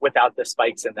spikes without the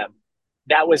spikes in them.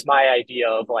 That was my idea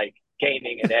of like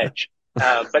gaining an edge.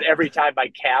 But every time my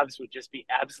calves would just be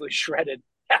absolutely shredded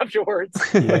afterwards.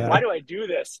 Like, why Yeah. do I do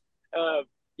this?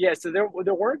 Yeah, so there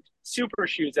weren't super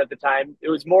shoes at the time. It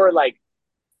was more like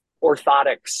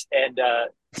orthotics and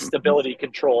stability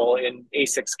control in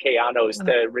Asics Kayanos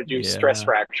to reduce stress Yeah.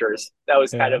 fractures. That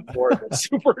was kind Yeah. of more the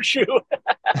super shoe.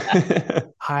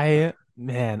 I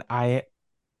man, I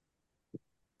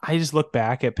just look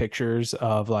back at pictures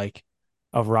of like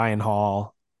of Ryan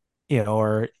Hall,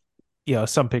 or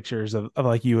some pictures of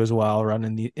like you as well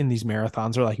running in these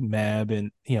marathons, or like Meb,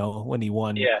 and when he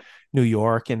won Yeah, New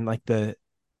York, and like the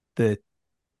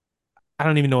I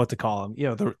don't even know what to call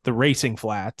them, the racing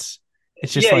flats.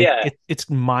 It's just yeah, like yeah, it's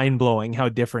mind blowing how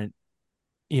different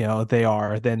they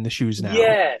are than the shoes now,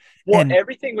 yeah. Well, and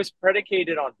everything was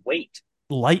predicated on weight.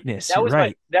 lightness. You're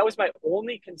right. That was my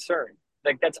only concern.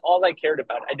 Like that's all I cared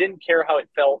about. I didn't care how it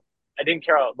felt. I didn't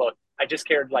care how it looked. I just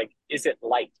cared like, is it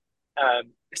light?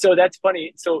 So that's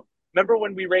funny. So remember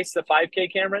when we raced the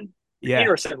 5K, Cameron? Yeah.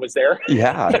 Peterson was there.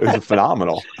 Yeah, it was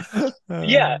phenomenal.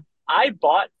 Yeah, I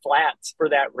bought flats for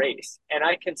that race, and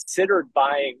I considered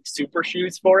buying super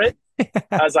shoes for it.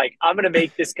 I was like, I'm going to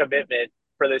make this commitment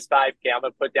for this 5K. I'm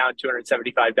going to put down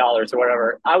 $275 or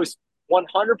whatever. I was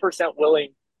 100%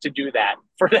 willing to do that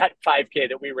for that 5K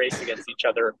that we raced against each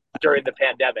other during the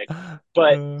pandemic.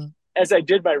 But as I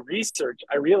did my research,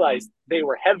 I realized they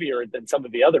were heavier than some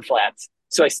of the other flats.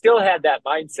 So I still had that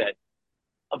mindset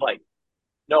of like,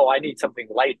 no, I need something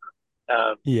lighter.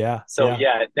 Um, Yeah. so Yeah.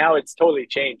 yeah, now it's totally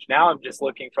changed. Now I'm just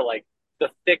looking for like the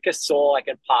thickest sole I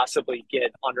can possibly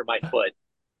get under my foot,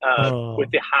 with Oh,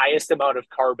 the highest amount of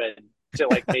carbon to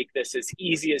like make this as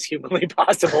easy as humanly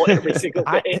possible every single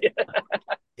I day.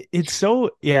 it's so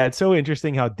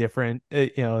interesting how different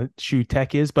shoe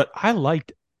tech is, but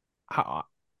how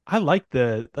I like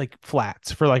the like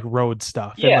flats for like road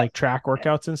stuff and Yeah, like track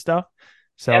workouts and stuff.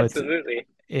 So absolutely.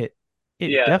 it it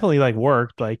Yeah, definitely like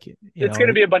worked, like it's going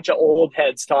to be a bunch of old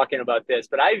heads talking about this,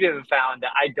 but I've even found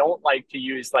that I don't like to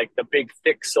use like the big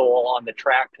thick sole on the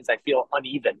track because I feel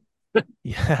uneven.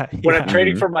 yeah, When I'm yeah,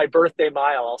 training Mhm. for my birthday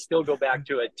mile, I'll still go back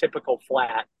to a typical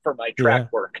flat for my track yeah.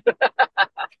 work.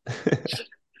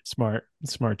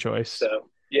 Smart choice. So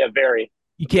yeah, very.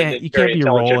 You I'm can't a you can't very be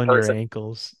intelligent rolling your person.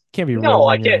 ankles. Can't be No,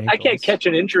 rolling your I can't ankles. catch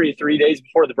an injury 3 days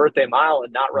before the birthday mile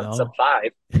and not run sub No.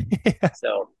 5.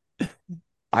 So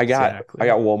I Exactly.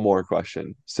 got one more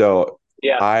question. So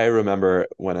yeah, I remember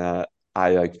when I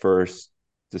like first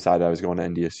decided I was going to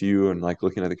NDSU and like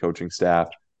looking at the coaching staff,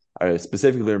 I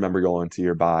specifically remember going to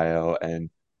your bio and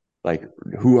like,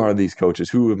 who are these coaches?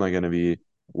 Who am I going to be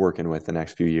working with the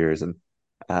next few years? And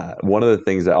one of the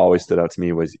things that always stood out to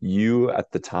me was you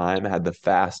at the time had the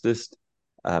fastest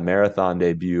marathon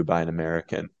debut by an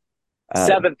American.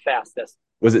 Seventh fastest.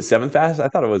 Was it seventh fastest? I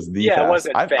thought it was the Yeah, it fastest.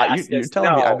 wasn't You're fastest.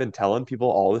 telling me I've No. been telling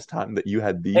people all this time that you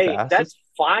had the Hey, that's fastest?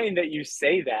 fine that you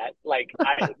say that. Like,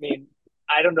 I mean,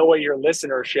 I don't know what your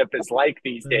listenership is like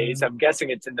these days. I'm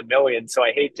guessing it's in the millions, so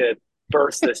I hate to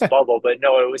burst this bubble, but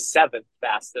no, it was seventh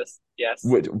fastest. Yes.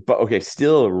 But okay,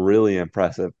 still really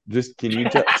impressive. Just can you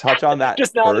touch on that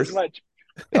Just not as first? much.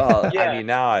 I Yeah. mean,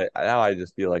 now I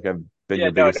just feel like I've been Yeah,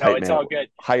 your no, biggest no, hype it's man. all good.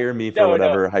 Hire me for No, no.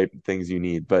 whatever hype things you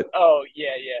need. Oh,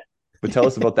 yeah, yeah. But tell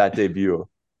us about that debut.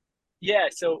 Yeah,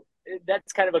 so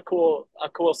that's kind of a cool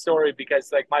story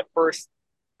because like my first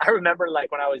I remember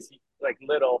like when I was like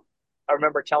little, I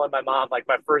remember telling my mom like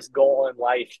my first goal in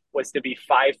life was to be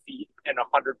 5 feet and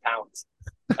 100 pounds.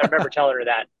 I remember telling her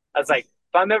that. I was like,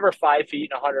 if I'm ever 5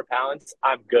 feet and 100 pounds,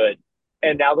 I'm good.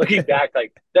 And now looking back,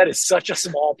 like that is such a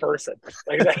small person.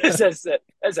 Like that is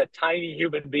as a tiny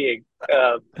human being.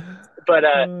 But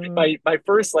my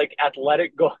first like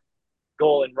athletic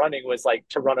goal in running was like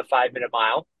to run a 5 minute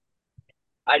mile.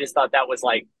 I just thought that was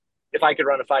like, if I could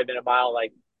run a 5 minute mile,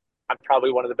 like I'm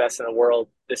probably one of the best in the world.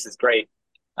 This is great.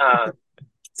 Um,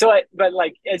 but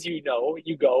like, as you know,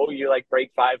 you like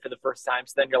break five for the first time.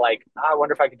 So then you're like, oh, I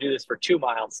wonder if I could do this for 2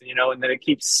 miles, and then it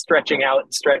keeps stretching out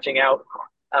and stretching out.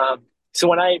 So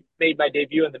when I made my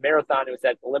debut in the marathon, it was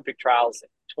at Olympic trials in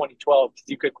 2012.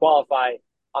 You could qualify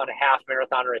on a half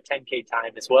marathon or a 10K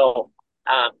time as well.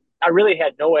 I really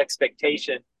had no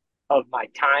expectation of my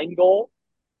time goal.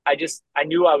 I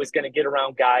knew I was going to get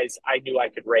around guys I knew I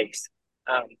could race.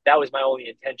 That was my only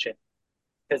intention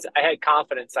because I had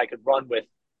confidence I could run with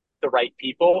the right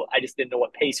people. I just didn't know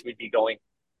what pace we'd be going.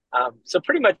 So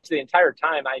pretty much the entire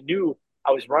time I knew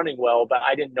I was running well, but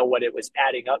I didn't know what it was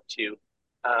adding up to.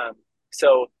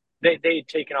 So they had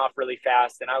taken off really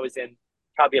fast and I was in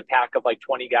probably a pack of like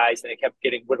 20 guys and it kept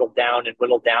getting whittled down and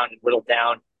whittled down and whittled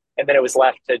down. And then it was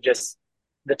left to just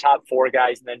the top four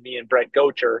guys and then me and Brett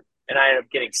Gocher. And I ended up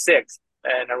getting sixth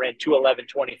and I ran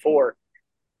 2:11:24.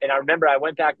 And I remember I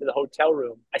went back to the hotel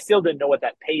room. I still didn't know what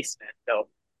that pace meant though.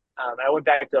 I went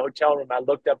back to the hotel room. I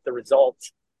looked up the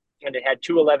results and it had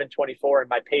 2:11:24 and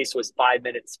my pace was 5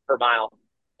 minutes per mile.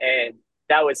 And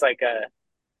that was like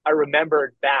I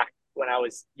remembered back when I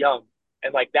was young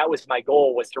and like that was my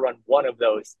goal was to run one of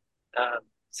those.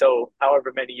 So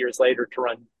however many years later to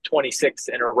run 26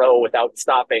 in a row without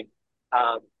stopping.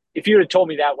 If you had told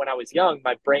me that when I was young,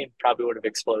 my brain probably would have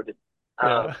exploded.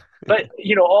 Yeah. But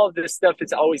all of this stuff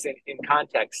is always in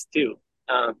context too.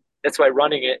 That's why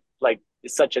running it like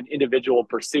is such an individual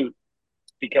pursuit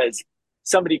because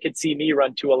somebody could see me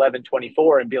run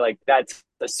 2:11:24 and be like, that's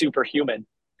a superhuman.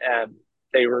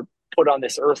 They were put on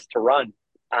this earth to run.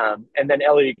 And then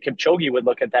Eliud Kipchoge would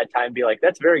look at that time and be like,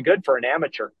 that's very good for an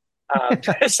amateur.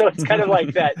 So it's kind of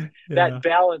like that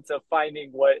balance of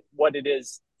finding what it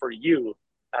is for you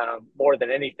more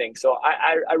than anything. So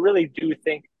I really do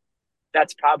think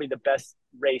that's probably the best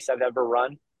race I've ever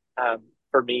run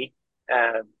for me,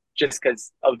 just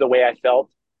because of the way I felt.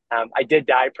 I did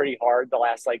die pretty hard the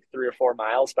last like 3 or 4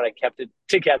 miles, but I kept it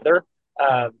together.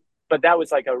 But that was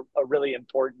like a really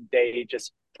important day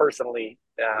just personally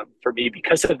for me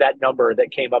because of that number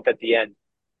that came up at the end.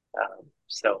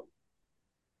 So.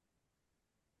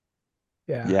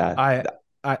 Yeah.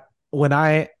 Yeah. When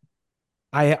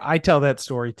I tell that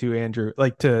story to Andrew,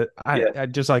 like I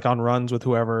just like on runs with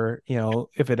whoever,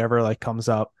 if it ever like comes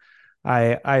up,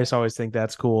 I just always think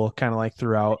that's cool. Kind of like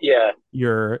throughout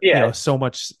your, so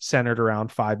much centered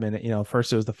around 5 minute,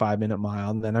 first it was the 5 minute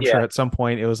mile. And then I'm sure at some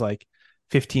point it was like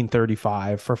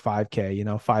 15:35 for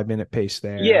 5K, 5 minute pace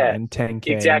there and 10K.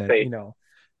 Exactly. And then,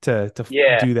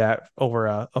 to do that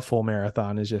over a full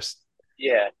marathon is just,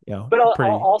 but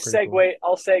I'll segue cool.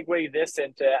 I'll segue this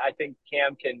into I think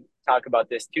Cam can talk about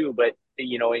this too, but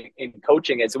in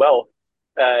coaching as well,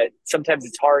 sometimes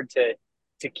it's hard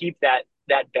to keep that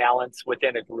balance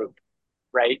within a group,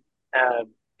 right?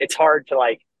 It's hard to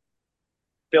like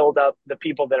build up the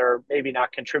people that are maybe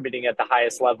not contributing at the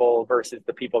highest level versus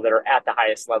the people that are at the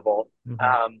highest level.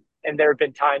 Mm-hmm. And there have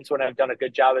been times when I've done a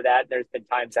good job of that. There's been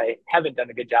times I haven't done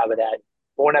a good job of that.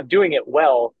 But when I'm doing it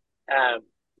well,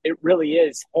 it really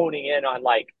is honing in on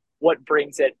like what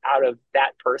brings it out of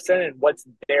that person and what's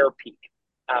their peak.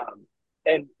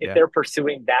 And if they're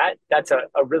pursuing that, that's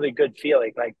a really good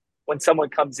feeling. Like when someone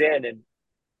comes in and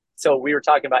so we were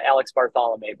talking about Alex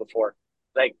Bartholomew before,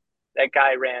 like that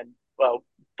guy ran, well,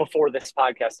 before this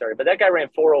podcast started, but that guy ran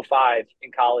 4:05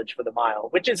 in college for the mile,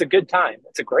 which is a good time.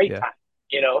 It's a great Yeah. time,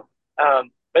 you know.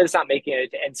 But it's not making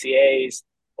it to NCAAs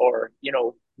or, you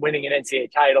know, winning an NCAA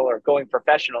title or going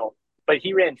professional. But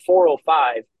he ran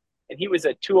 4:05, and he was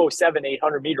a 2:07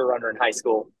 800-meter runner in high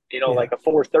school, you know, Yeah. like a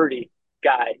 4:30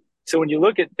 guy. So when you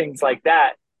look at things like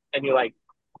that, and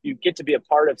you get to be a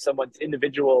part of someone's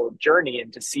individual journey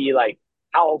and to see like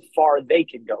how far they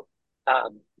can go.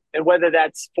 And whether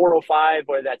that's 4:05,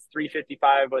 whether that's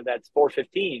 3:55, whether that's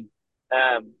 4:15,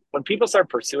 when people start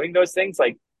pursuing those things,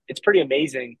 like it's pretty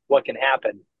amazing what can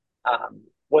happen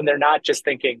when they're not just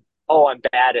thinking, oh, I'm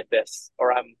bad at this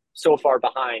or I'm so far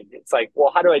behind. It's like,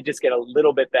 well, how do I just get a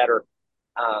little bit better?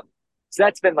 So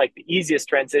that's been like the easiest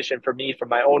transition for me from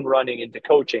my own running into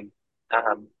coaching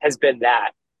has been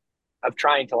that of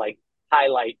trying to like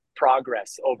highlight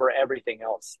progress over everything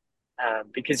else.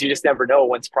 Because you just never know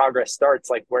once progress starts,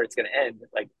 like where it's going to end,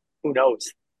 like who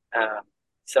knows?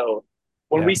 So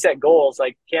when we set goals,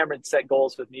 like Cameron set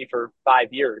goals with me for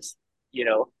 5 years, you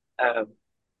know,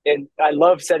 and I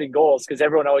love setting goals because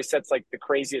everyone always sets like the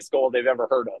craziest goal they've ever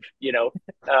heard of, you know?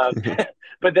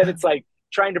 But then it's like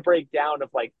trying to break down of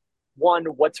like, one,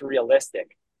 what's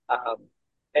realistic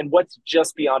and what's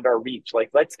just beyond our reach.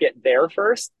 Like, let's get there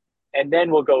first, and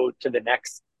then we'll go to the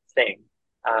next thing.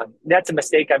 That's a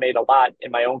mistake I made a lot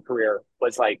in my own career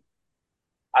was like,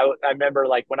 I remember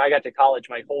like when I got to college,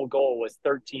 my whole goal was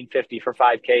 1350 for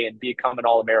 5K and become an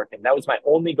All-American. That was my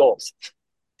only goals.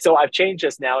 So I've changed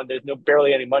this now and there's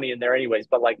barely any money in there anyways,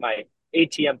 but like my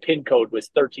ATM pin code was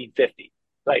 1350.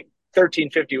 Like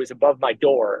 1350 was above my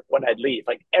door when I'd leave.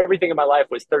 Like everything in my life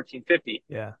was 1350.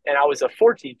 Yeah. And I was a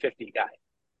 1450 guy.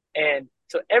 And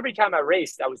so every time I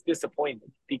raced, I was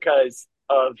disappointed because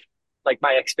of like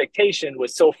my expectation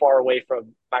was so far away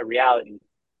from my reality.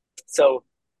 So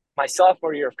my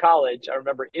sophomore year of college, I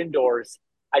remember indoors,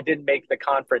 I didn't make the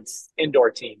conference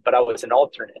indoor team, but I was an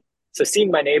alternate. So seeing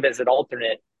my name as an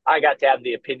alternate, I got to have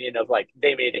the opinion of like,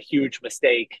 they made a huge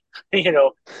mistake. You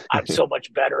know, I'm so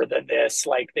much better than this.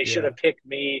 Like they should have picked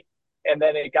me. And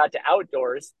then it got to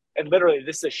outdoors. And literally,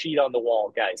 this is a sheet on the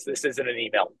wall, guys. This isn't an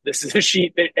email. This is a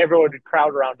sheet that everyone would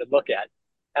crowd around and look at.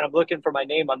 And I'm looking for my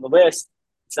name on the list.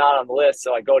 It's not on the list.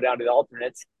 So I go down to the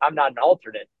alternates. I'm not an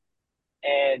alternate.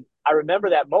 And I remember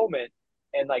that moment.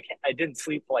 And like, I didn't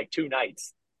sleep for like 2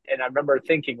 nights. And I remember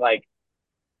thinking like,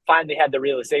 finally had the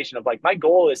realization of like, my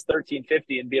goal is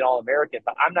 1350 and be an All-American,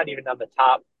 but I'm not even on the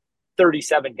top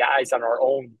 37 guys on our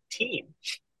own team.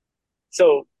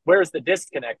 So where's the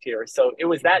disconnect here? So it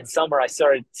was that summer I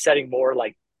started setting more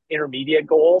like intermediate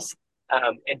goals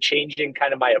and changing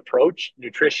kind of my approach,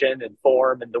 nutrition and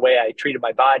form and the way I treated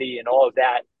my body and all of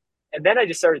that. And then I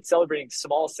just started celebrating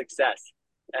small success.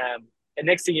 And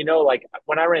next thing you know, like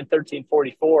when I ran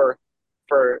 1344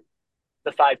 for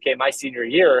the 5K my senior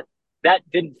year, that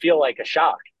didn't feel like a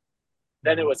shock.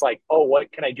 Then it was like, oh,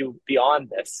 what can I do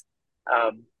beyond this?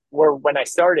 Where when I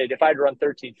started, if I'd run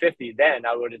 1350, then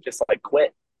I would have just like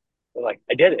quit. But, like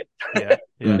I did it.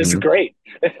 This is great.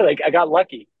 Like I got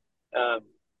lucky.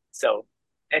 So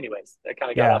anyways, I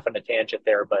kind of got off on a tangent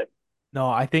there, but no,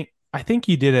 I think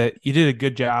you did a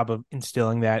good job of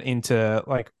instilling that into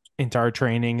our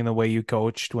training and the way you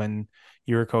coached when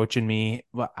you were coaching me.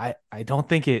 But I don't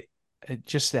think it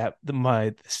just at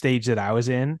the stage that I was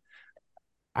in,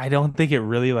 I don't think it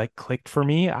really like clicked for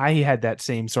me. I had that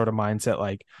same sort of mindset,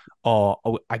 like,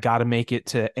 oh, I got to make it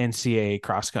to NCAA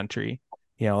cross country,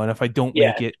 you know, and if I don't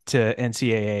make it to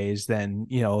NCAAs, then,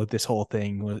 you know, this whole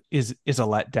thing is a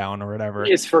letdown or whatever.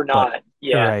 It's for not.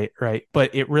 Right.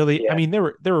 But it really, I mean,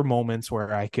 there were moments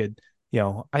where I could, you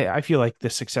know, I feel like the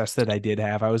success that I did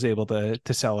have, I was able to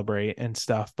celebrate and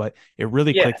stuff, but it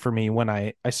really clicked for me when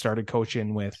I started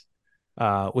coaching with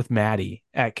Maddie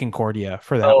at Concordia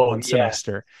for that one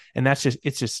semester. And it's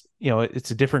just, you know,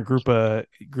 it's a different group of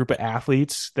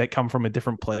athletes that come from a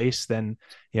different place than,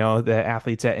 you know, the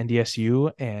athletes at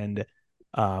NDSU. And,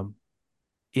 I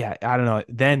don't know.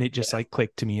 Then it just like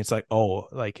clicked to me. It's like, oh,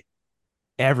 like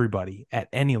everybody at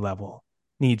any level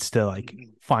needs to like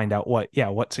find out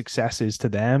what success is to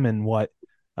them and what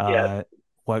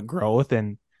growth.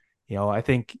 And, you know, I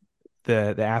think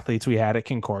the athletes we had at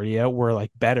Concordia were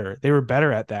like better. They were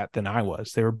better at that than I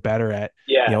was. They were better at,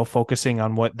 you know, focusing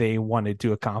on what they wanted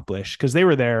to accomplish because they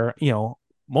were there, you know,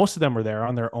 most of them were there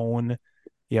on their own,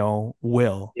 you know,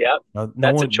 will. Yeah.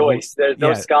 That's a choice. There's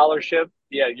no scholarship.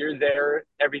 Yeah. You're there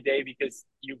every day because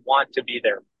you want to be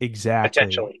there. Exactly.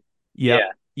 Potentially.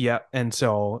 Yeah. And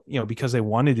so, you know, because they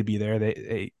wanted to be there,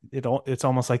 it's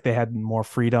almost like they had more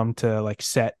freedom to like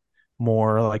set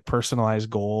more like personalized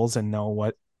goals and know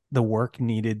what the work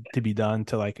needed to be done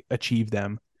to like achieve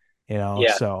them.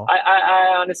 Yeah. So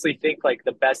I honestly think like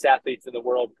the best athletes in the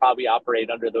world probably operate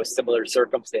under those similar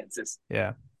circumstances.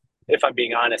 yeah. If I'm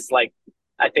being honest, like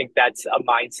I think that's a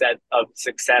mindset of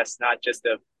success, not just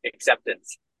of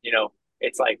acceptance.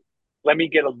 It's like, let me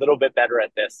get a little bit better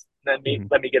at this. Mhm.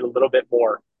 Let me get a little bit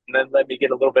more. And then let me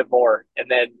get a little bit more. And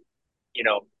then, you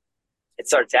know, it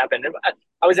starts happening.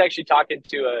 I was actually talking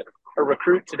to a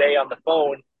recruit today on the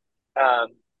phone. Um,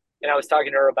 and I was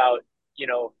talking to her about, you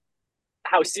know,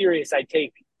 how serious I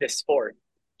take this sport,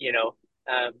 you know,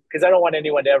 because I don't want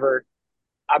anyone to ever.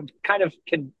 I'm kind of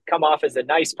can come off as a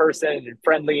nice person and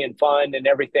friendly and fun and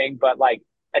everything, but like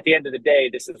at the end of the day,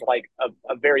 this is like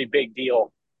a very big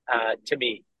deal to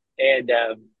me. And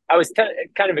I was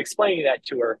kind of explaining that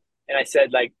to her, and I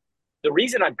said like the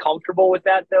reason I'm comfortable with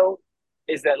that though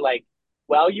is that like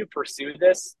while you pursue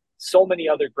this, so many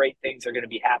other great things are going to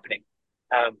be happening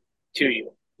to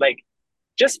you. Like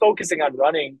just focusing on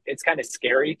running, it's kind of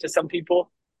scary to some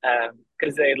people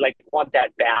because they like want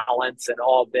that balance and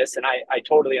all of this. And I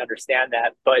totally understand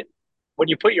that. But when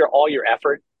you put all your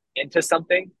effort into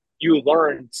something, you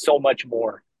learn so much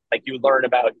more. Like you learn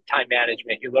about time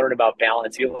management, you learn about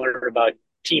balance, you learn about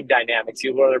team dynamics,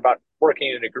 you learn about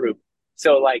working in a group.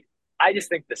 So like, I just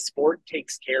think the sport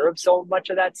takes care of so much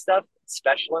of that stuff,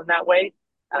 special in that way,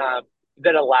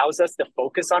 that allows us to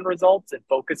focus on results and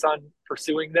focus on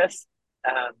pursuing this.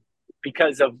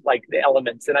 Because of like the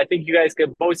elements. And I think you guys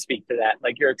could both speak to that,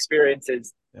 like your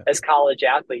experiences as college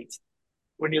athletes.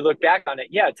 When you look back on it,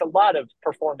 yeah, it's a lot of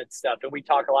performance stuff. And we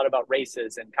talk a lot about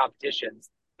races and competitions,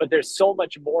 but there's so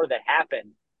much more that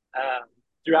happened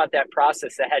throughout that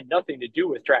process that had nothing to do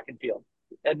with track and field,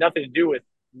 had nothing to do with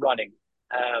running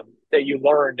that you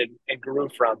learned and grew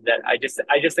from that. I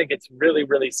just think it's really,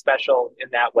 really special in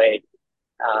that way.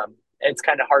 And it's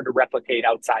kind of hard to replicate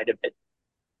outside of it.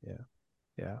 Yeah.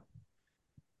 Yeah.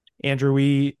 Andrew,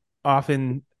 we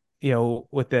often,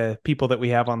 with the people that we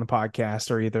have on the podcast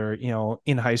are either,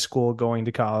 in high school going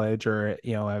to college or,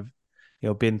 have,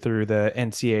 been through the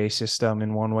NCAA system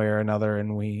in one way or another.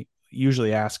 And we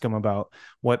usually ask them about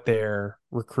what their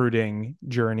recruiting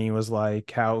journey was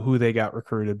like, who they got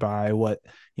recruited by, what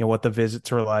the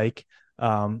visits were like.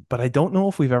 But I don't know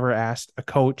if we've ever asked a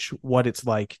coach what it's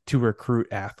like to recruit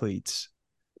athletes.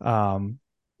 Can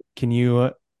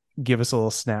you give us a little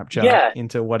snapshot Yeah,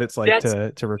 into what it's like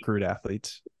that's to recruit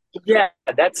athletes? yeah,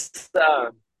 that's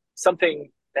something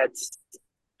that's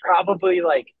probably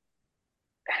like.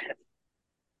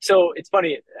 So it's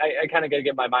funny. I kind of got to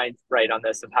get my mind right on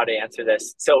this of how to answer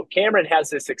this. So Cameron has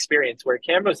this experience where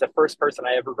Cameron was the first person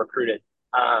I ever recruited,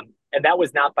 and that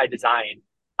was not by design.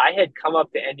 I had come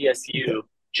up to NDSU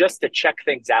just to check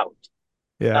things out.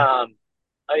 Yeah. Um,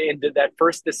 in that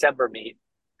first December meet,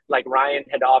 like Ryan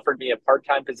had offered me a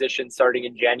part-time position starting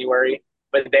in January,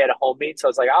 but they had a home meet. So I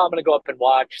was like, oh, I'm going to go up and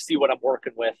watch, see what I'm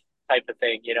working with type of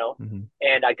thing, Mm-hmm.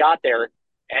 And I got there.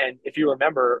 And if you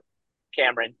remember,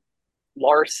 Cameron,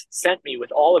 Lars sent me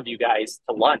with all of you guys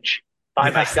to lunch by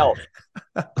myself.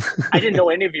 I didn't know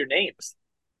any of your names.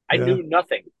 I knew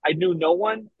nothing. I knew no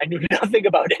one. I knew nothing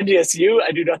about NDSU.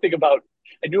 I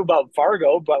knew about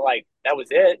Fargo, but like that was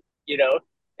it.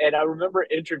 And I remember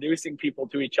introducing people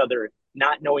to each other,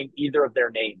 not knowing either of their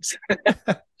names.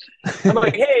 I'm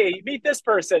like, hey, meet this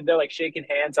person. They're like shaking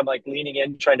hands. I'm like leaning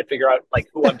in, trying to figure out like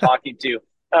who I'm talking to.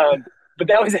 But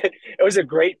it was a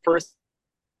great first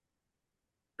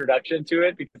introduction to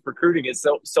it because recruiting is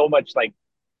so much like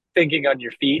thinking on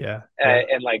your feet Yeah.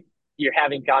 and like you're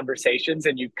having conversations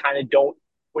and you kind of don't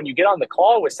when you get on the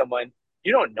call with someone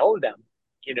you don't know them.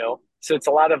 So it's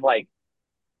a lot of like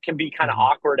can be kind of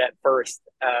awkward at first.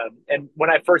 And when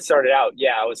I first started out,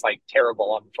 yeah, I was like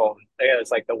terrible on the phone. It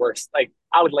was like the worst. Like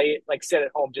I would sit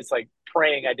at home just like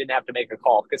praying I didn't have to make a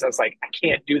call because I was like, I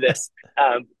can't do this.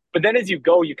 But then as you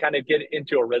go, you kind of get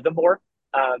into a rhythm more.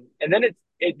 And then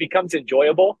it becomes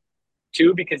enjoyable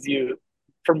too, because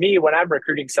for me, when I'm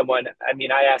recruiting someone, I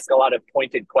mean, I ask a lot of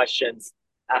pointed questions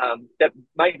that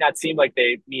might not seem like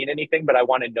they mean anything, but I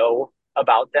want to know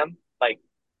about them. Like,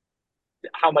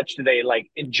 how much do they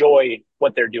like enjoy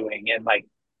what they're doing and like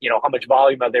how much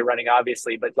volume are they running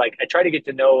obviously, but like I try to get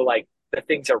to know like the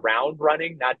things around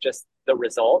running, not just the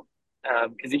result,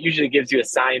 because it usually gives you a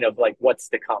sign of like what's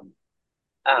to come.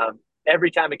 Every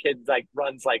time a kid like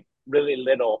runs like really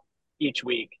little each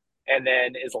week and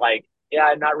then is like, yeah,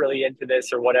 I'm not really into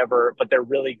this or whatever, but they're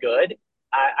really good,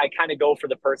 I kind of go for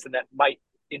the person that might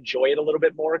enjoy it a little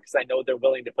bit more because I know they're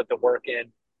willing to put the work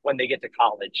in when they get to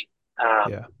college.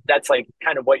 That's like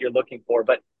kind of what you're looking for.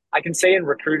 But I can say in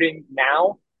recruiting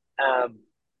now,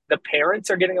 the parents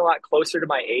are getting a lot closer to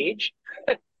my age.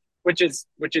 which is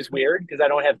weird because I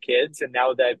don't have kids, and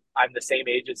now that I'm the same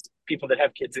age as people that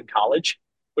have kids in college,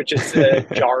 which is a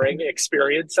jarring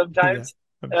experience Yeah, sometimes.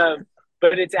 I'm Um, sure.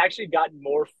 but it's actually gotten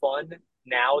more fun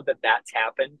now that that's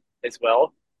happened as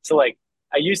well. So like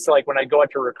I used to, like when I go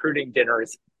out to recruiting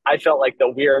dinners, I felt like the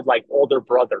weird like older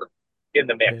brother in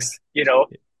the Yeah, mix. You know,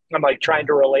 I'm like trying yeah,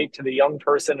 to relate to the young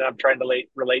person, and I'm trying to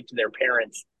relate to their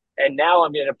parents. And now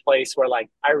I'm in a place where like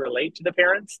I relate to the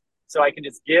parents, so I can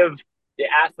just give the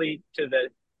athlete to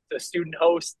the student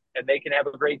host, and they can have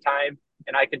a great time,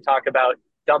 and I can talk about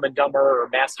Dumb and Dumber or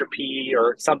Master P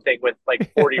or something with like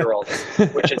 40-year-olds,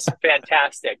 which is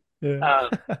fantastic. yeah, Um,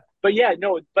 but yeah,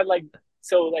 no, but like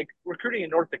so like recruiting in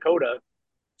North Dakota,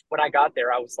 when I got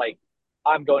there, I was like,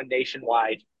 I'm going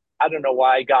nationwide. I don't know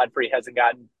why Godfrey hasn't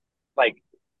gotten like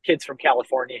kids from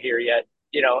California here yet.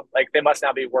 You know, like they must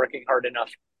not be working hard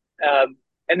enough.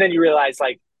 And then you realize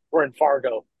like we're in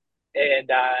Fargo, and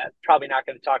probably not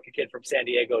going to talk a kid from San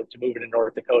Diego to moving to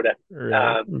North Dakota.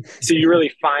 right. So you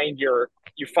really find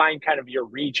you find kind of your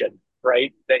region,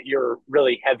 right? That you're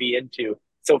really heavy into.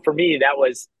 So for me, that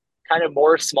was kind of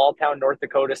more small town North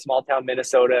Dakota, small town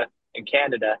Minnesota, and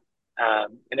Canada,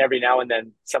 and every now and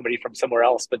then somebody from somewhere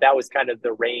else. But that was kind of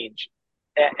the range.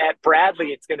 At Bradley,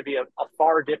 it's going to be a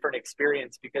far different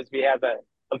experience because we have a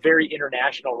very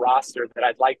international roster that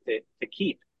I'd like to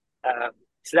keep.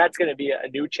 So that's going to be a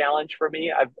new challenge for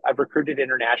me. I've recruited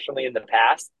internationally in the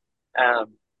past,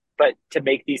 but to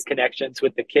make these connections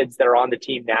with the kids that are on the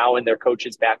team now and their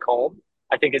coaches back home,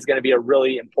 I think is going to be a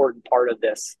really important part of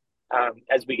this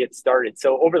as we get started.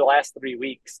 So over the last 3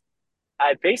 weeks,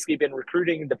 I've basically been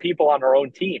recruiting the people on our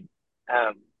own team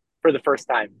um, for the first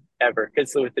time ever.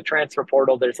 Because with the transfer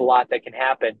portal, there's a lot that can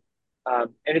happen, and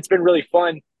it's been really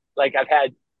fun. Like I've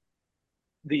had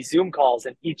these Zoom calls,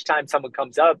 and each time someone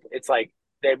comes up, it's like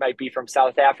they might be from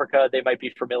South Africa, they might be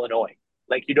from Illinois.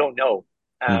 Like you don't know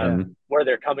Yeah. where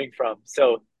they're coming from.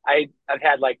 So I've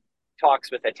had like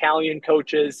talks with Italian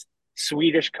coaches,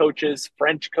 Swedish coaches,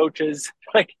 French coaches.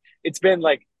 Like it's been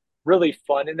like really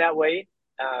fun in that way.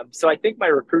 So I think my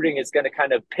recruiting is going to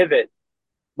kind of pivot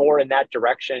more in that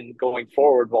direction going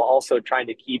forward, while also trying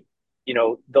to keep,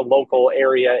 the local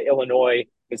area, Illinois,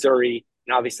 Missouri,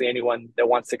 and obviously anyone that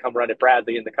wants to come run at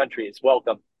Bradley in the country is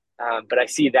welcome. But I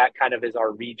see that kind of as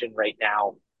our region right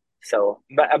now. So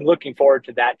but I'm looking forward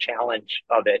to that challenge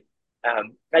of it.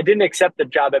 I didn't accept the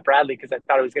job at Bradley because I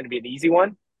thought it was going to be an easy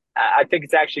one. I think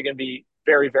it's actually going to be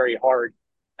very, very hard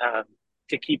um,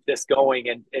 to keep this going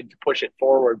and to push it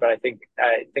forward. But I think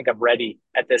I'm ready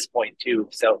at this point too.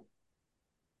 So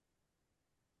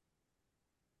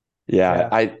Yeah,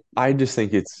 Yeah. I just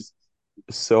think it's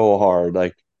so hard.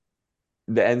 Like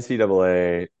the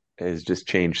NCAA has just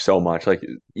changed so much. Like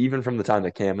even from the time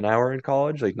that Cam and I were in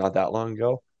college, like not that long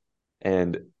ago,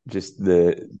 and just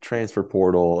the transfer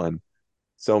portal and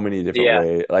so many different yeah,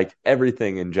 ways, like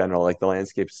everything in general, like the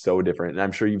landscape's so different. And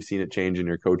I'm sure you've seen it change in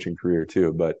your coaching career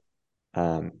too, but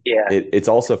um yeah. it's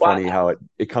also Well, funny how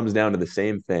it comes down to the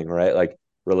same thing, right? Like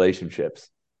relationships.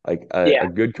 Like a yeah,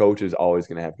 good coach is always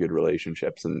going to have good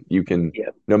relationships, and you can, yeah.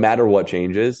 no matter what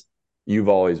changes, you've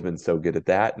always been so good at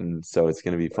that, and so it's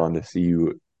going to be fun to see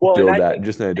you Well, and build I that think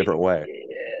just in a different way.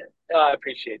 I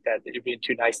appreciate that you're being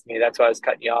too nice to me. That's why I was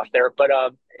cutting you off there. But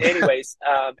anyways,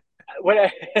 when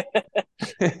I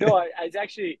no, I was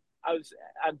actually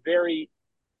I'm very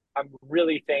I'm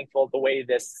really thankful the way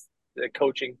the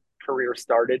coaching career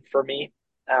started for me,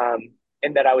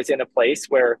 and that I was in a place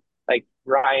where like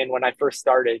Ryan, when I first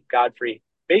started, Godfrey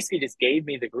basically just gave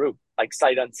me the group like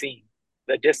sight unseen,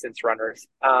 the distance runners,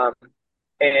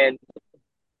 and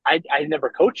I never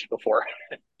coached before,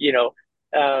 you know.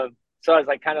 So I was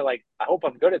like, kind of like, I hope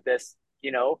I'm good at this.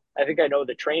 I think I know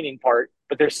the training part,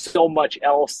 but there's so much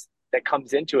else that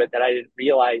comes into it that I didn't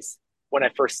realize when I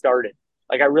first started.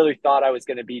 Like, I really thought I was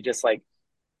going to be just like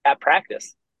at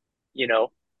practice, you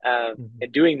know, Mhm.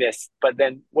 and doing this. But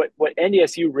then what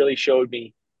NDSU really showed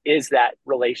me is that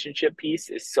relationship piece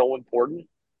is so important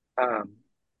um,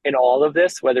 in all of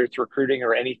this, whether it's recruiting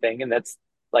or anything. And that's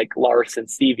like Lars and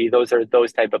Stevie; those are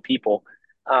those type of people.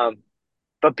 Um,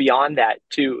 but beyond that,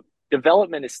 too,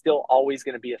 development is still always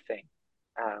going to be a thing.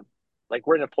 Um, like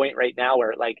we're in a point right now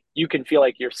where like you can feel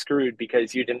like you're screwed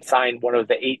because you didn't sign one of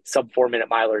the 8 sub 4 minute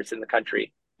milers in the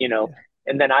country, you know. Yeah.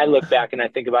 And then I look back and I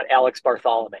think about Alex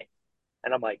Bartholomew,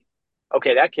 and I'm like,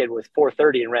 okay, that kid was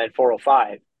 4:30 and ran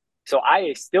 4:05. So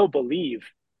I still believe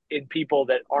in people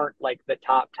that aren't like the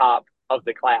top of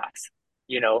the class,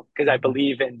 because I Mhm.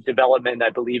 believe in development, I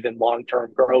believe in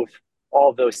long-term growth, all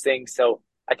of those things. So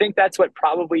I think that's what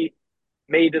probably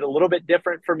made it a little bit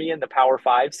different for me in the Power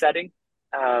 5 setting.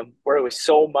 where it was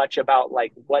so much about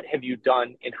like, what have you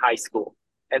done in high school?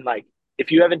 And like,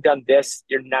 if you haven't done this,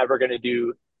 you're never going to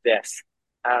do this.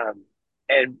 Um,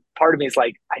 and part of me is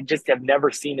like, I just have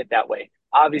never seen it that way.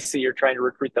 Obviously, you're trying to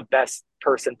recruit the best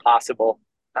person possible.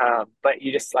 But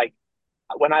you just like,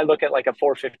 when I look at like a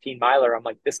 4:15 miler, I'm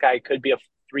like, this guy could be a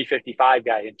 3:55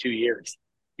 guy in 2 years.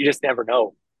 You just never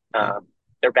know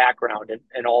their background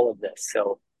and all of this.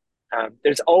 So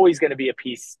there's always going to be a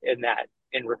piece in that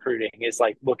in recruiting is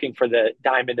like looking for the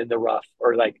diamond in the rough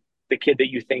or like the kid that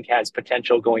you think has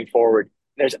potential going forward.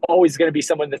 There's always going to be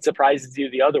someone that surprises you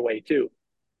the other way too.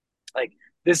 Like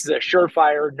this is a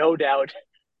surefire, no doubt,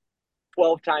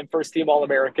 12-time first team All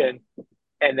American,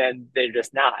 and then they're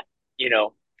just not, you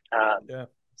know. Yeah.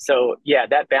 So yeah,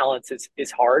 that balance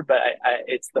is hard, but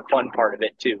it's the fun part of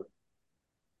it too.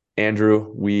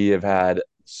 Andrew, we have had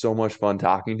so much fun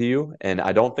talking to you, and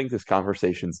I don't think this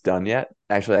conversation's done yet.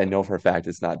 Actually, I know for a fact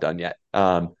it's not done yet.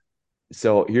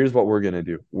 So here's what we're gonna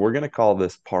do. We're gonna call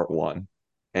this part one,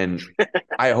 and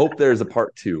I hope there's a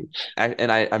part two.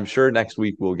 And I'm sure next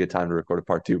week we'll get time to record a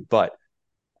part two. But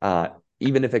uh,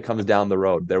 even if it comes down the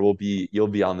road, you'll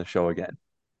be on the show again.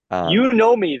 Um, You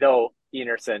know me though,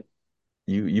 Enerson.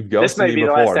 you've This ghosted may me be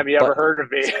the last before, time you ever but heard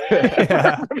of me.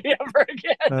 Yeah. From me ever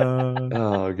again.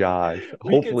 oh gosh,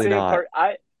 We can hopefully say not.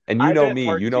 part. And you I know bet me,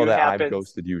 part you know two that I've happens.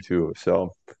 ghosted you too.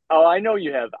 So Oh, I know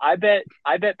you have. I bet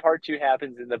part two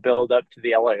happens in the build up to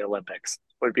the LA Olympics.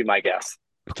 Would be my guess.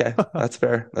 okay, that's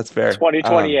fair. That's fair.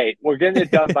 2028. We're getting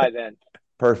it done by then.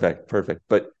 Perfect, perfect.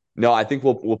 But no, I think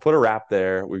we'll put a wrap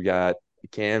there. We've got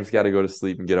Cam's got to go to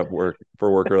sleep and get up work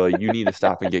early. You need to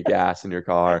stop and get gas in your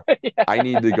car. Yeah. I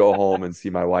need to go home and see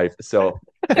my wife. So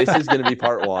this is going to be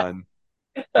part one.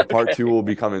 The part two Okay. will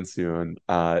be coming soon, and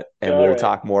All we'll right.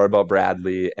 talk more about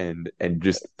Bradley and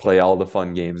just play all the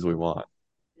fun games we want.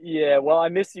 Yeah. Well, I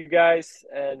miss you guys,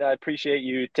 and I appreciate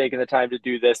you taking the time to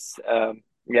do this.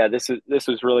 Yeah, this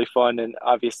was really fun, and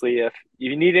obviously, if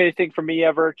you need anything from me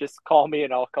ever, just call me,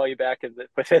 and I'll call you back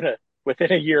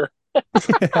within a year.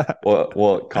 Yeah.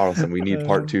 Well, Carlson, we need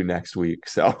part Uh, two next week.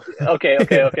 So, Okay.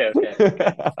 Okay. Okay. Okay.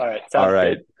 Okay. All right. all Sounds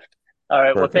right, good. All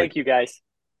right. Well, perfect. thank you guys.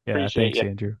 yeah. Appreciate Thanks, you.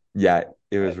 Andrew. Yeah,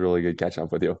 it All was right. really good catching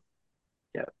up with you.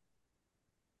 Yeah.